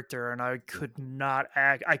certain character, and I could not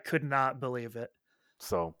act. I could not believe it.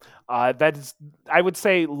 so that is I would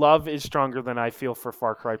say love is stronger than I feel for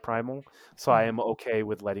Far Cry Primal. So I Mhm. am okay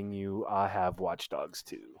with letting you have Watch Dogs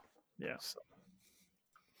 2. Yeah. So,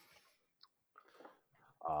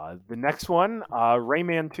 the next one,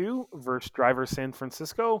 Rayman 2 versus Driver San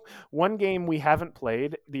Francisco. One game we haven't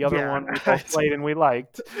played, the other Yeah. one we both played and we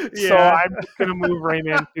liked. So Yeah. I'm just going to move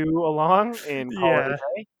Rayman 2 along and call it a Yeah.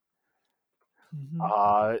 day. Mhm.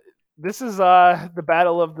 Uh, this is the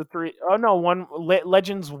battle of the three. Oh no,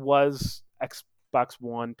 Legends was Xbox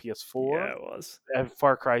One, PS4. Yeah, it was. And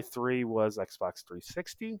Far Cry 3 was Xbox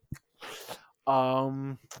 360.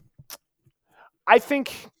 Um, I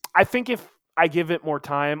think I think if I give it more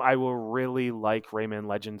time, I will really like Rayman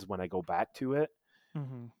Legends when I go back to it.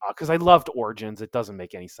 Mhm. Because I loved Origins, it doesn't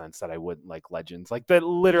make any sense that I wouldn't like Legends. Like that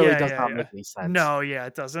literally Yeah, does yeah, not make yeah. any sense. No, yeah,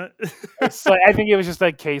 it doesn't. It's like I think it was just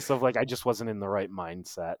a case of like I just wasn't in the right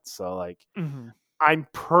mindset. So like Mhm. I'm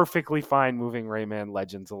perfectly fine moving Rayman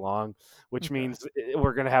Legends along, which Okay. means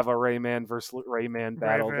we're gonna have a Rayman versus Rayman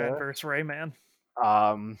battle Rayman there. versus Rayman.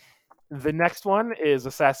 Um, the next one is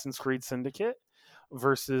Assassin's Creed Syndicate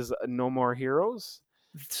versus No More Heroes.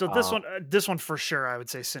 So Uh, this one for sure, I would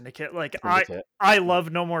say Syndicate. Like Syndicate. I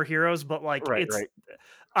love No More Heroes, but like Right, it's right.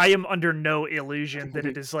 I am under no illusion that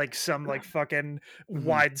it is like some like fucking Mhm.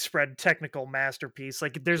 widespread technical masterpiece.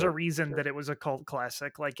 Like there's a Sure, reason sure. that it was a cult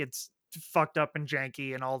classic. Like it's fucked up and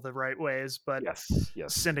janky in all the right ways, but Yes,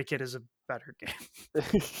 yes. Syndicate is a better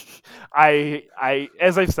game.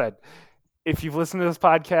 As I've said, if you've listened to this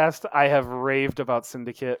podcast, I have raved about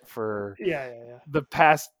Syndicate for Yeah, yeah, yeah. the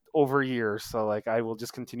past over years. So like I will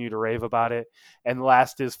just continue to rave about it. And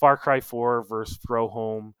last is Far Cry 4 versus Grow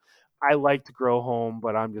Home. I liked Grow Home,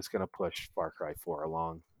 but I'm just gonna push Far Cry 4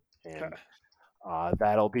 along. And Okay.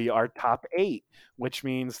 that'll be our top 8, which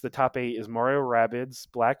means the top 8 is Mario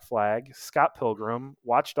Rabbids, Black Flag, Scott Pilgrim,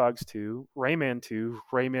 Watch Dogs 2, Rayman 2,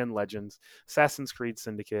 Rayman Legends, Assassin's Creed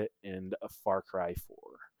Syndicate, and a Far Cry 4.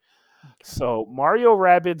 So Mario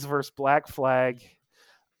Rabbids versus Black Flag.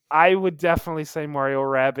 I would definitely say Mario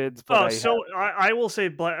Rabbids, but Oh, I have. so I will say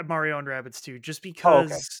Mario and Rabbids too, Oh,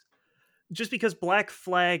 okay. just because Black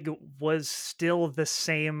Flag was still the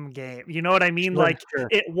same game. You know what I mean? Sure, Like sure,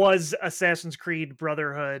 it was Assassin's Creed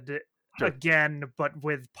Brotherhood sure. again, but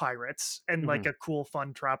with pirates and Hmm. like a cool,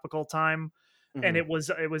 fun tropical time. And Hmm. it was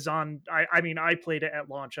on. I mean, I played it at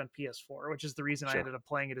launch on PS4, which is the reason I Sure. ended up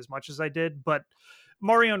playing it as much as I did. But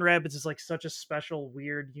Mario and Rabbids is like such a special,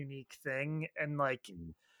 weird, unique thing, and like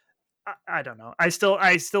Mhm. I don't know. I still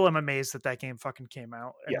am amazed that that game fucking came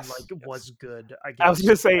out and like Yes, yes. was good. I I was guess.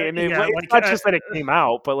 gonna say, and Yeah, it's like not just that it came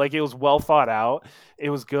out, but like it was well thought out. It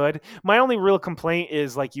was good. My only real complaint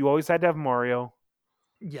is like you always had to have Mario,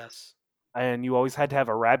 yes. and you always had to have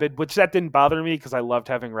a Rabbid, which that didn't bother me because I loved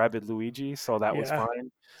having Rabbid Luigi, so that was Yeah.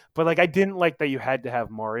 fine. But like I didn't like that you had to have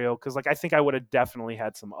Mario because like I think I would have definitely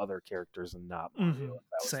had some other characters and not Mario Hmm. if that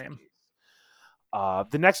was the Same. case.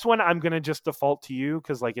 The next one I'm gonna just default to you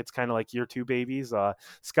because like it's kind of like your two babies.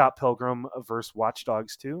 Scott Pilgrim versus Watch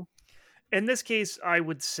Dogs 2. In this case, I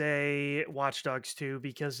would say Watch Dogs 2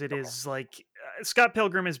 because it Okay. is like Scott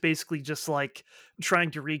Pilgrim is basically just like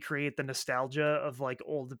trying to recreate the nostalgia of like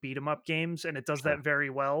old beat 'em up games, and it does that Sure. very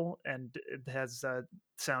well. And it has a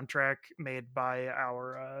soundtrack made by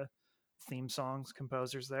our theme songs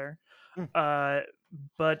composers there. Hmm. Uh,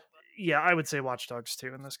 but yeah, I would say Watch Dogs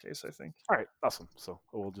 2 in this case. I think. All right, awesome. So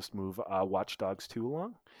we'll just move Watch Dogs 2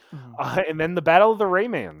 along. Mhm. And then the Battle of the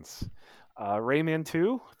Raymans. Rayman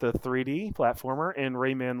 2, the 3D platformer, and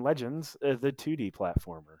Rayman Legends, the 2D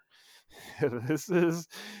platformer. this is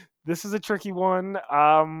this is a tricky one.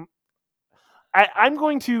 I'm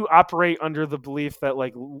going to operate under the belief that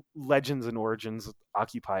like Legends and Origins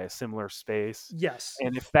occupy a similar space, Yes.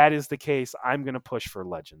 and if that is the case, I'm going to push for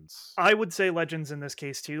Legends. I would say Legends in this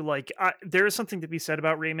case too. Like, there is something to be said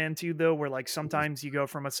about Rayman 2, though, where like Mhm. sometimes you go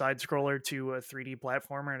from a side scroller to a 3D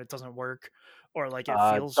platformer and it doesn't work, or like it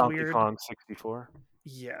feels Donkey weird. Kong 64.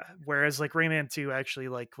 Yeah. Whereas like Rayman 2 actually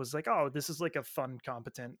like was like, oh, this is like a fun,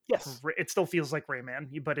 competent. Yes, It still feels like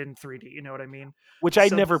Rayman, but in 3D. You know what I mean? which I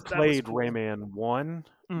So never that was played cool. Rayman 1.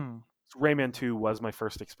 Mm. Rayman 2 was my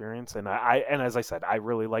first experience, and and as I said, I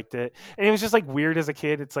really liked it. And it was just like weird as a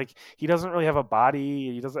kid. It's like he doesn't really have a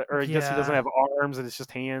body. He doesn't, or I guess he doesn't Yeah. have arms, and it's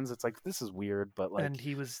just hands. It's like this is weird, but like And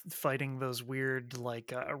he was fighting those weird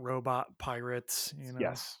like robot pirates. You know.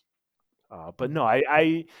 yes. But no,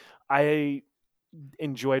 I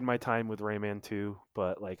enjoyed my time with Rayman 2,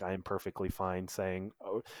 but like I'm perfectly fine saying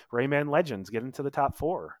Rayman Legends get into the top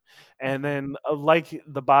 4. And then like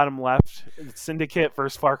the bottom left, Syndicate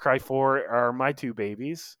versus Far Cry 4 are my two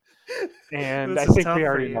babies. And This I is think we tough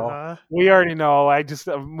for already you, know. huh? We already know.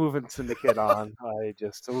 I'm moving Syndicate on. I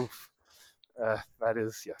just oof. That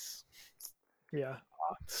is yes. Yeah.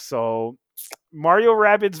 So Mario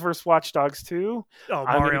Rabbids versus Watch Dogs 2. Oh,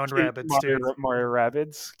 I'm going Mario and to keep Rabbids, dude. Mario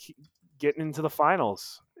Rabbids getting into the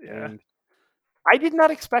finals. Yeah. And I did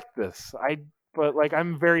not expect this. But like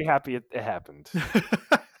I'm very happy it happened.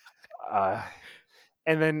 Uh,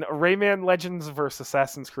 and then Rayman Legends versus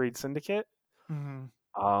Assassin's Creed Syndicate. Mhm.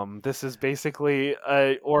 This is basically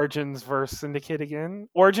Origins versus Syndicate again.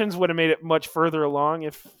 Origins would have made it much further along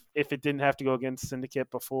if it didn't have to go against Syndicate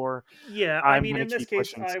before. Yeah, I I'm mean, gonna in this keep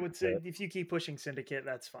case, pushing I would say Syndicate. if you keep pushing Syndicate,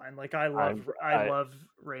 that's fine. Like, I'm I I love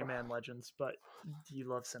Rayman Legends, but you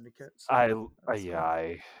love Syndicate, so I that's yeah fine.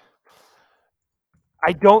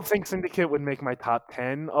 I don't think Syndicate would make my top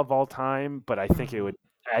 10 of all time, but Mhm. I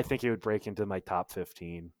think it would break into my top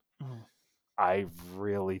 15. Mhm. I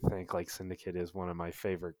really think like Syndicate is one of my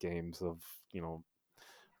favorite games of, you know,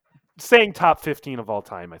 saying top 15 of all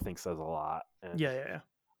time I think says a lot. Yeah, And yeah, yeah.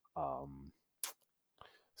 um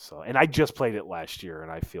so and I just played it last year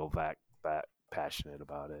and I feel that passionate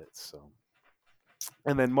about it. So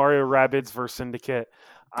and then Mario Rabbids versus Syndicate.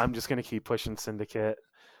 I'm just gonna keep pushing Syndicate.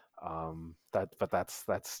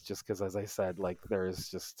 That's just because as I said, like there's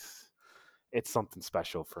just it's something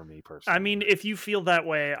special for me I personally. mean, if you feel that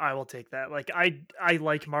way, I will take that. Like, I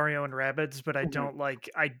like Mario and Rabbids, but Mhm.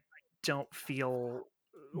 I don't feel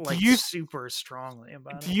Do like you super strongly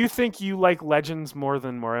about do it. you think you like Legends more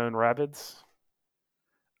than Mario and Rabbids?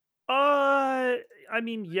 Uh, I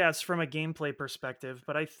mean, yes, from a gameplay perspective,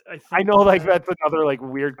 but I I think know like that that's another like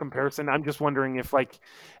weird comparison. I'm just wondering if like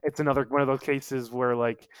it's another one of those cases where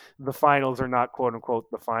like the finals are not quote unquote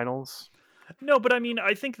the finals. no, but I mean,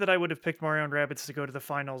 I think that I would have picked Mario and Rabbids to go to the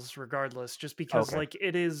finals regardless, just because Okay, like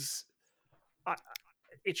it is, I,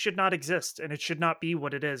 it should not exist and it should not be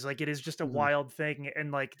what it is. Like it is just a hmm wild thing,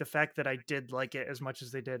 and like the fact that I did like it as much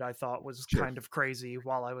as they did, I thought was sure, kind of crazy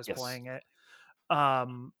while I was yes, playing it.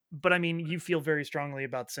 But I mean, you feel very strongly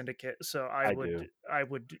about Syndicate, so I do. I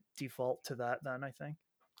would default to that then, I think.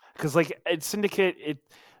 Because like at Syndicate,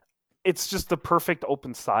 it's just the perfect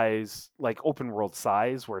open size, like open world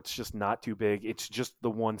size, where it's just not too big. It's just the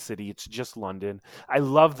one city. It's just London. I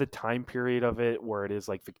love the time period of it, where it is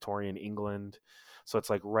like Victorian England, so it's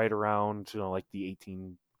like right around like the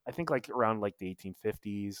 18. I think like around like the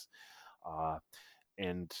 1850s. Uh,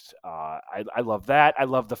 and I love that. I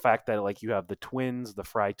love the fact that like you have the twins, the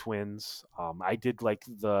Fry twins. I did like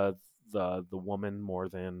the woman more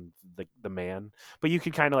than the man, but you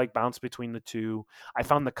could kind of like bounce between the two. I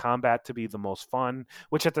found the combat to be the most fun,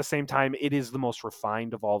 which at the same time it is the most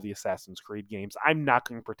refined of all the Assassin's Creed games. I'm not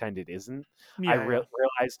going to pretend it isn't. Yeah, yeah.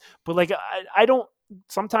 Realize, but like I don't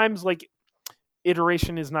sometimes like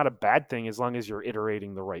iteration is not a bad thing as long as you're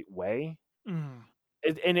iterating the right way. Mm.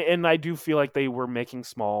 And I do feel like they were making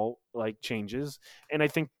small like changes, and I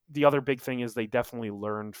think the other big thing is they definitely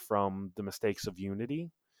learned from the mistakes of Unity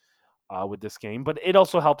with this game. But it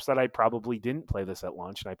also helps that I probably didn't play this at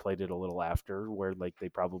launch and I played it a little after, where like they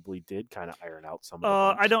probably did kind of iron out some of the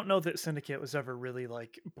I bumps. don't know that Syndicate was ever really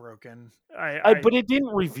like broken. But it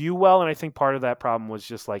didn't review well, and I think part of that problem was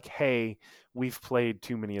just like, hey, we've played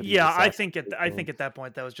too many of these Yeah, Assassin's Creed I think games. at that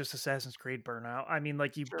point that was just Assassin's Creed burnout. I mean,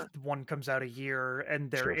 like you Sure, one comes out a year and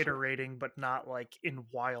they're sure. iterating, but not like in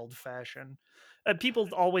wild fashion. People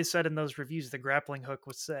always said in those reviews the grappling hook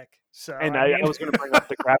was sick. So And I I mean, was going to bring up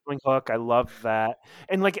the grappling hook. I love that.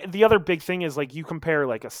 And like the other big thing is like you compare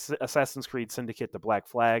like Assassin's Creed Syndicate to Black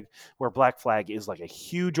Flag, where Black Flag is like a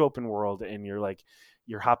huge open world, and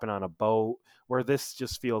you're hopping on a boat. Where this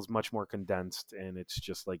just feels much more condensed, and it's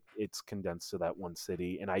just like it's condensed to that one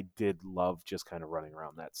city. And I did love just kind of running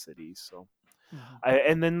around that city. So, Mhm.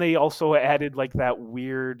 and then they also added like that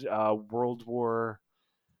weird World War.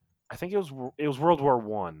 I think it was World War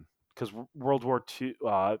One, because World War Two,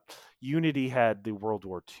 Unity had the World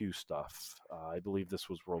War Two stuff. I believe this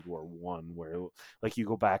was World War One, where like you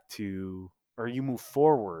go back to or you move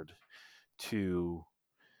forward to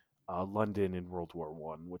London in World War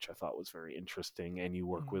One, which I thought was very interesting, and you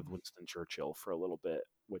work with Mhm. Winston Churchill for a little bit,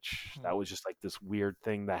 which Mhm. that was just like this weird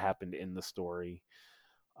thing that happened in the story.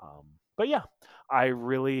 But yeah, I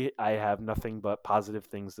have nothing but positive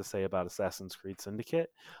things to say about Assassin's Creed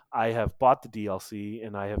Syndicate. I have bought the DLC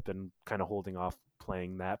and I have been kind of holding off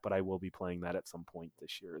playing that, but I will be playing that at some point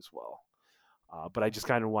this year as well. But I just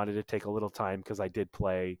kind of wanted to take a little time because I did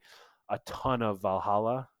play a ton of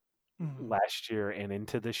Valhalla Mhm. last year and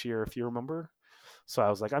into this year, if you remember. So I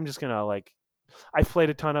was like, I'm just gonna like, I've played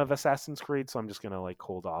a ton of Assassin's Creed, so I'm just gonna like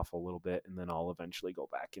hold off a little bit, and then I'll eventually go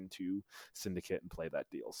back into Syndicate and play that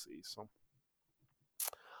DLC. So,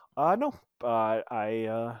 no,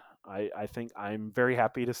 I think I'm very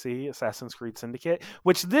happy to see Assassin's Creed Syndicate.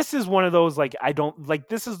 Which this is one of those like I don't like.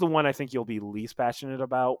 This is the one I think you'll be least passionate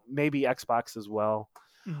about. Maybe Xbox as well.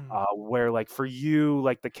 Mhm. Where like for you,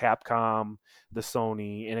 like the Capcom, the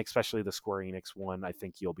Sony, and especially the Square Enix one, I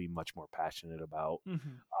think you'll be much more passionate about.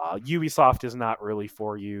 Mhm. Ubisoft is not really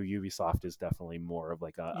for you. Ubisoft is definitely more of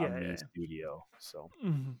like a Yeah, me yeah, studio. So,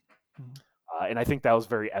 Mhm. Mhm. and I think that was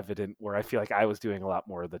very evident. Where I feel like I was doing a lot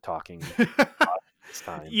more of the talking this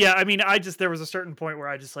time. Yeah, I mean, there was a certain point where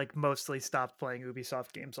I just like mostly stopped playing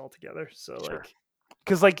Ubisoft games altogether. So Sure. like,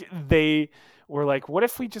 Because like they were like, what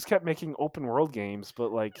if we just kept making open world games, but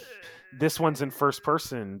like this one's in first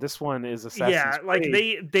person, this one is Assassin's yeah, like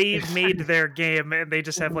Creed. they made their game and they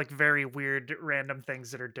just have Mhm. like very weird random things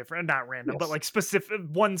that are different. Not random, but Yes. like specific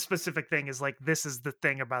one specific thing is like this is the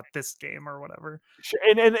thing about this game or whatever. Sure.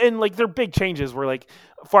 And like their big changes were like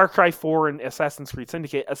Far Cry 4 and Assassin's Creed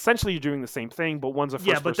Syndicate. Essentially, you're doing the same thing, but one's a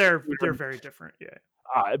Yeah, first but person they're shooter. very different. Yeah.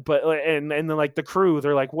 But and then like the crew,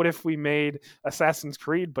 they're like, what if we made Assassin's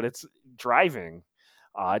Creed, but it's driving?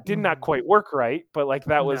 It did not Mhm. quite work right, but like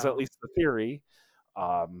that was at No. least the theory.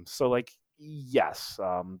 So like yes,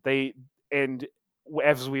 they and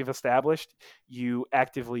as we've established, you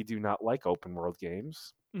actively do not like open world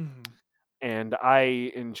games. Mhm. And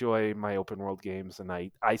I enjoy my open world games, and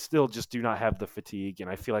I still just do not have the fatigue, and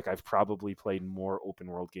I feel like I've probably played more open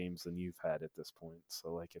world games than you've had at this point.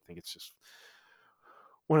 So like I think it's just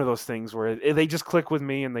one of those things where they just click with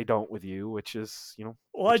me and they don't with you, which is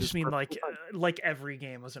Well, I which just is mean perfectly fine. like every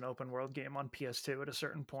game was an open world game on PS2 at a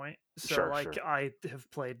certain point. So Sure, like sure. I have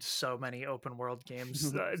played so many open world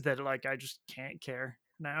games that like I just can't care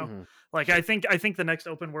now. Mhm. Like I think the next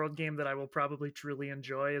open world game that I will probably truly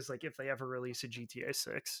enjoy is like if they ever release a GTA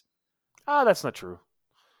 6. That's not true.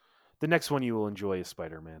 The next one you will enjoy is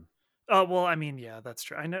Spider-Man. Oh, well, I mean, yeah, that's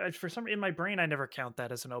true. I know for some in my brain I never count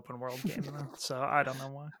that as an open world game though. So I don't know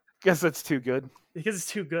why. Guess that's too good. Because it's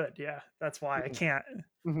too good. Yeah, that's why I can't.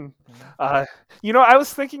 Mhm. Yeah. Uh, I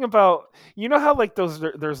was thinking about how like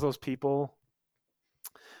there's those people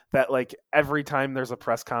that like every time there's a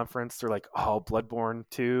press conference, they're like, "Oh, Bloodborne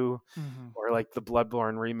 2," Mhm. or like the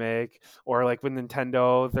Bloodborne remake, or like with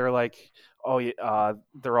Nintendo, they're like, "Oh,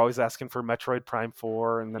 they're always asking for Metroid Prime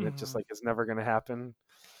 4," and then it just Mhm. like is never going to happen.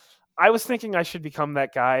 I was thinking I should become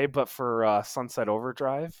that guy, but for Sunset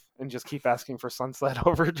Overdrive, and just keep asking for Sunset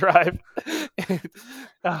Overdrive,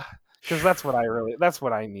 because that's what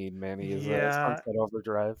I need, Manny, is a Yeah, Sunset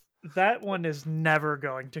Overdrive. that one is never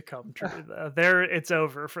going to come true though. There it's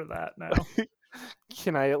over for that now.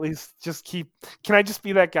 Can I at least just keep? Can I just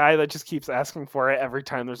be that guy that just keeps asking for it every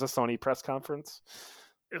time there's a Sony press conference?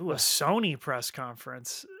 Ooh, a Sony press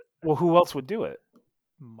conference. Well, who else would do it?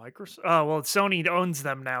 Microsoft. Oh well, Sony owns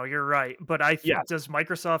them now. You're right, but Yes. does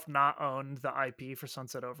Microsoft not own the IP for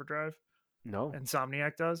Sunset Overdrive? No.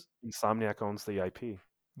 Insomniac does. Insomniac owns the IP,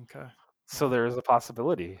 Okay, so well, there is a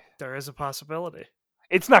possibility. there is a possibility.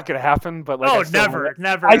 It's not going to happen, but like Oh, never,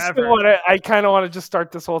 never, I still ever. want to. I kind of want to just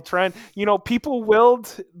start this whole trend. People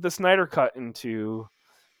willed the Snyder Cut into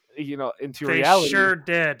They reality. sure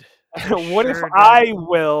did. They What if sure did. I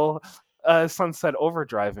will Mhm. Sunset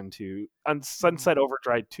Overdrive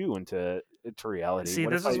 2 into reality? See,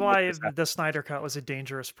 What if this I is make why this the Snyder Cut was a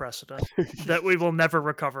dangerous precedent happen? that we will never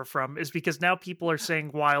recover from. Is because now people are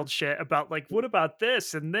saying wild shit about like, what about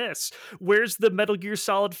this and this? Where's the Metal Gear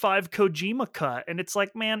Solid 5 Kojima cut? And it's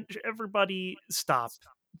like, man, everybody stop.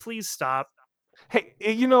 Please stop. Hey,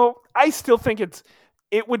 I still think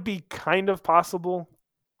it would be kind of possible,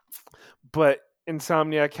 but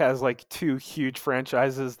Insomniac has like two huge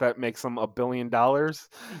franchises that makes them $1 billion.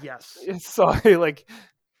 Yes. So like,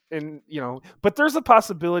 and but there's a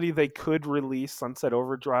possibility they could release Sunset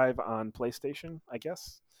Overdrive on PlayStation, I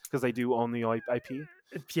guess, because they do own the IP.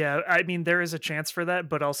 Yeah, I mean there is a chance for that,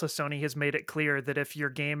 but also Sony has made it clear that if your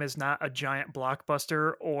game is not a giant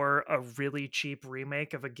blockbuster or a really cheap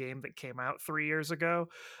remake of a game that came out 3 years ago,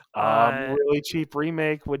 uh Really cheap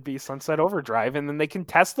remake would be Sunset Overdrive, and then they can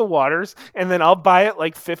test the waters, and then I'll buy it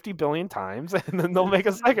like 50 billion times, and then they'll make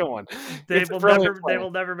a second one. It's a brilliant they plan.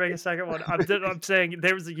 will never make a second one. I'm saying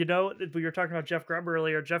there was we were talking about Jeff Grubb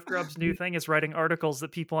earlier. Jeff Grubb's new thing is writing articles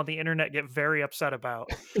that people on the internet get very upset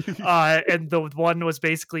about. And the one was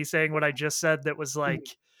basically saying what I just said, that was like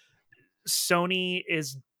Sony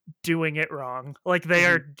is doing it wrong. Like they Mhm.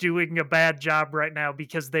 are doing a bad job right now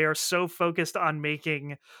because they are so focused on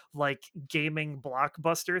making like gaming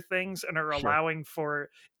blockbuster things and are Sure. allowing for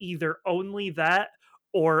either only that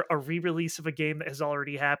or a re-release of a game that has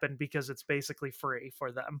already happened because it's basically free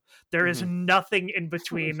for them. There is Mhm. nothing in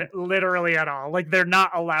between literally at all. Like they're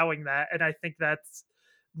not allowing that, and I think that's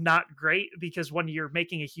not great because when you're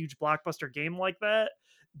making a huge blockbuster game like that,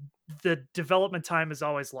 the development time is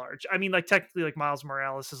always large. I mean, like technically, like Miles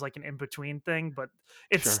Morales is like an in between thing, but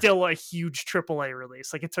it's Sure. still a huge AAA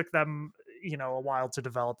release. Like it took them, a while to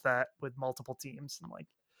develop that with multiple teams, and like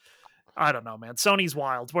I don't know, man. Sony's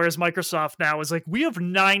wild. Whereas Microsoft now is like, we have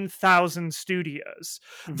 9,000 studios.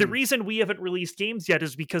 The Mhm. reason we haven't released games yet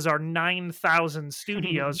is because our 9,000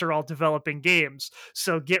 studios are all developing games.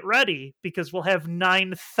 So get ready because we'll have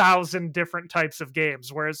 9,000 different types of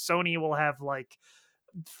games, whereas Sony will have like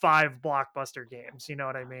 5 blockbuster games. You know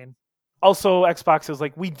what I mean? Also, Xbox is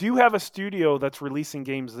like, we do have a studio that's releasing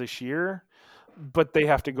games this year, but they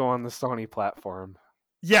have to go on the Sony platform.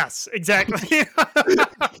 Yes, exactly.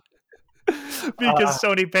 Uh, Because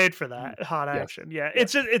Sony paid for that hot yes, action. Yeah,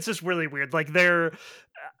 yes. it's just really weird. Like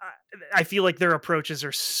I feel like their approaches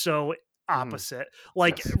are so Mhm. opposite.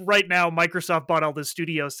 Like Yes. right now, Microsoft bought all the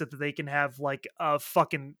studios so that they can have like a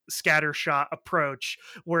fucking scattershot approach,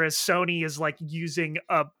 whereas Sony is like using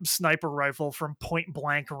a sniper rifle from point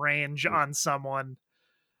blank range Mm. on someone.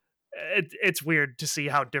 It's weird to see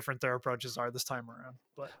how different their approaches are this time around,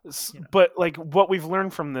 but But like what we've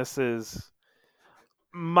learned from this is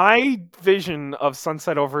my vision of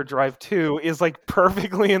Sunset Overdrive 2 is like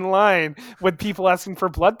perfectly in line with people asking for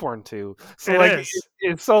Bloodborne 2. So it like is.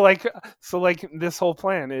 it's so like this whole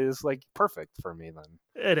plan is like perfect for me then.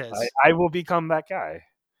 It is. I will become that guy.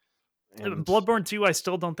 And Bloodborne 2, I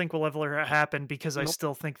still don't think will ever happen because I nope.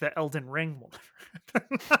 still think that Elden Ring will never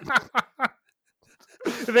happen.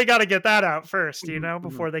 They got to get that out first, Mhm, mhm.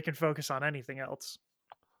 before they can focus on anything else.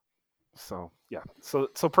 So yeah. So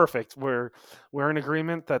perfect. We're in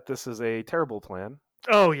agreement that this is a terrible plan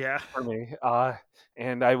Oh, yeah. for me.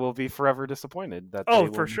 And I will be forever disappointed that Oh,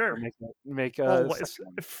 they for will sure. make a Always.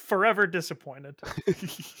 second Forever disappointed. one.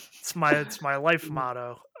 It's my life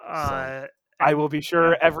motto. So I And will be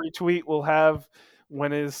sure every tweet will have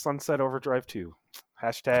when is Sunset Overdrive 2.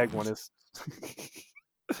 Hashtag when is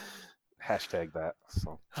hashtag that.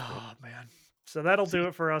 So it's great. oh man. So that'll do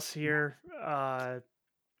it for us here.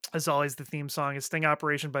 As always, the theme song is Sting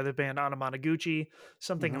Operation by the band Anamanaguchi.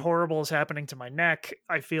 Something Mm-hmm. horrible is happening to my neck.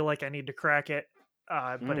 I feel like I need to crack it,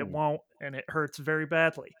 but it Mm. won't, and it hurts very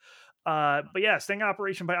badly. But yeah, Sting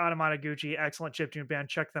Operation by Anamanaguchi, excellent chiptune band.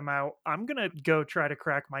 Check them out. I'm going to go try to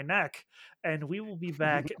crack my neck, and we will be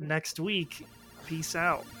back next week. Peace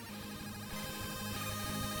out.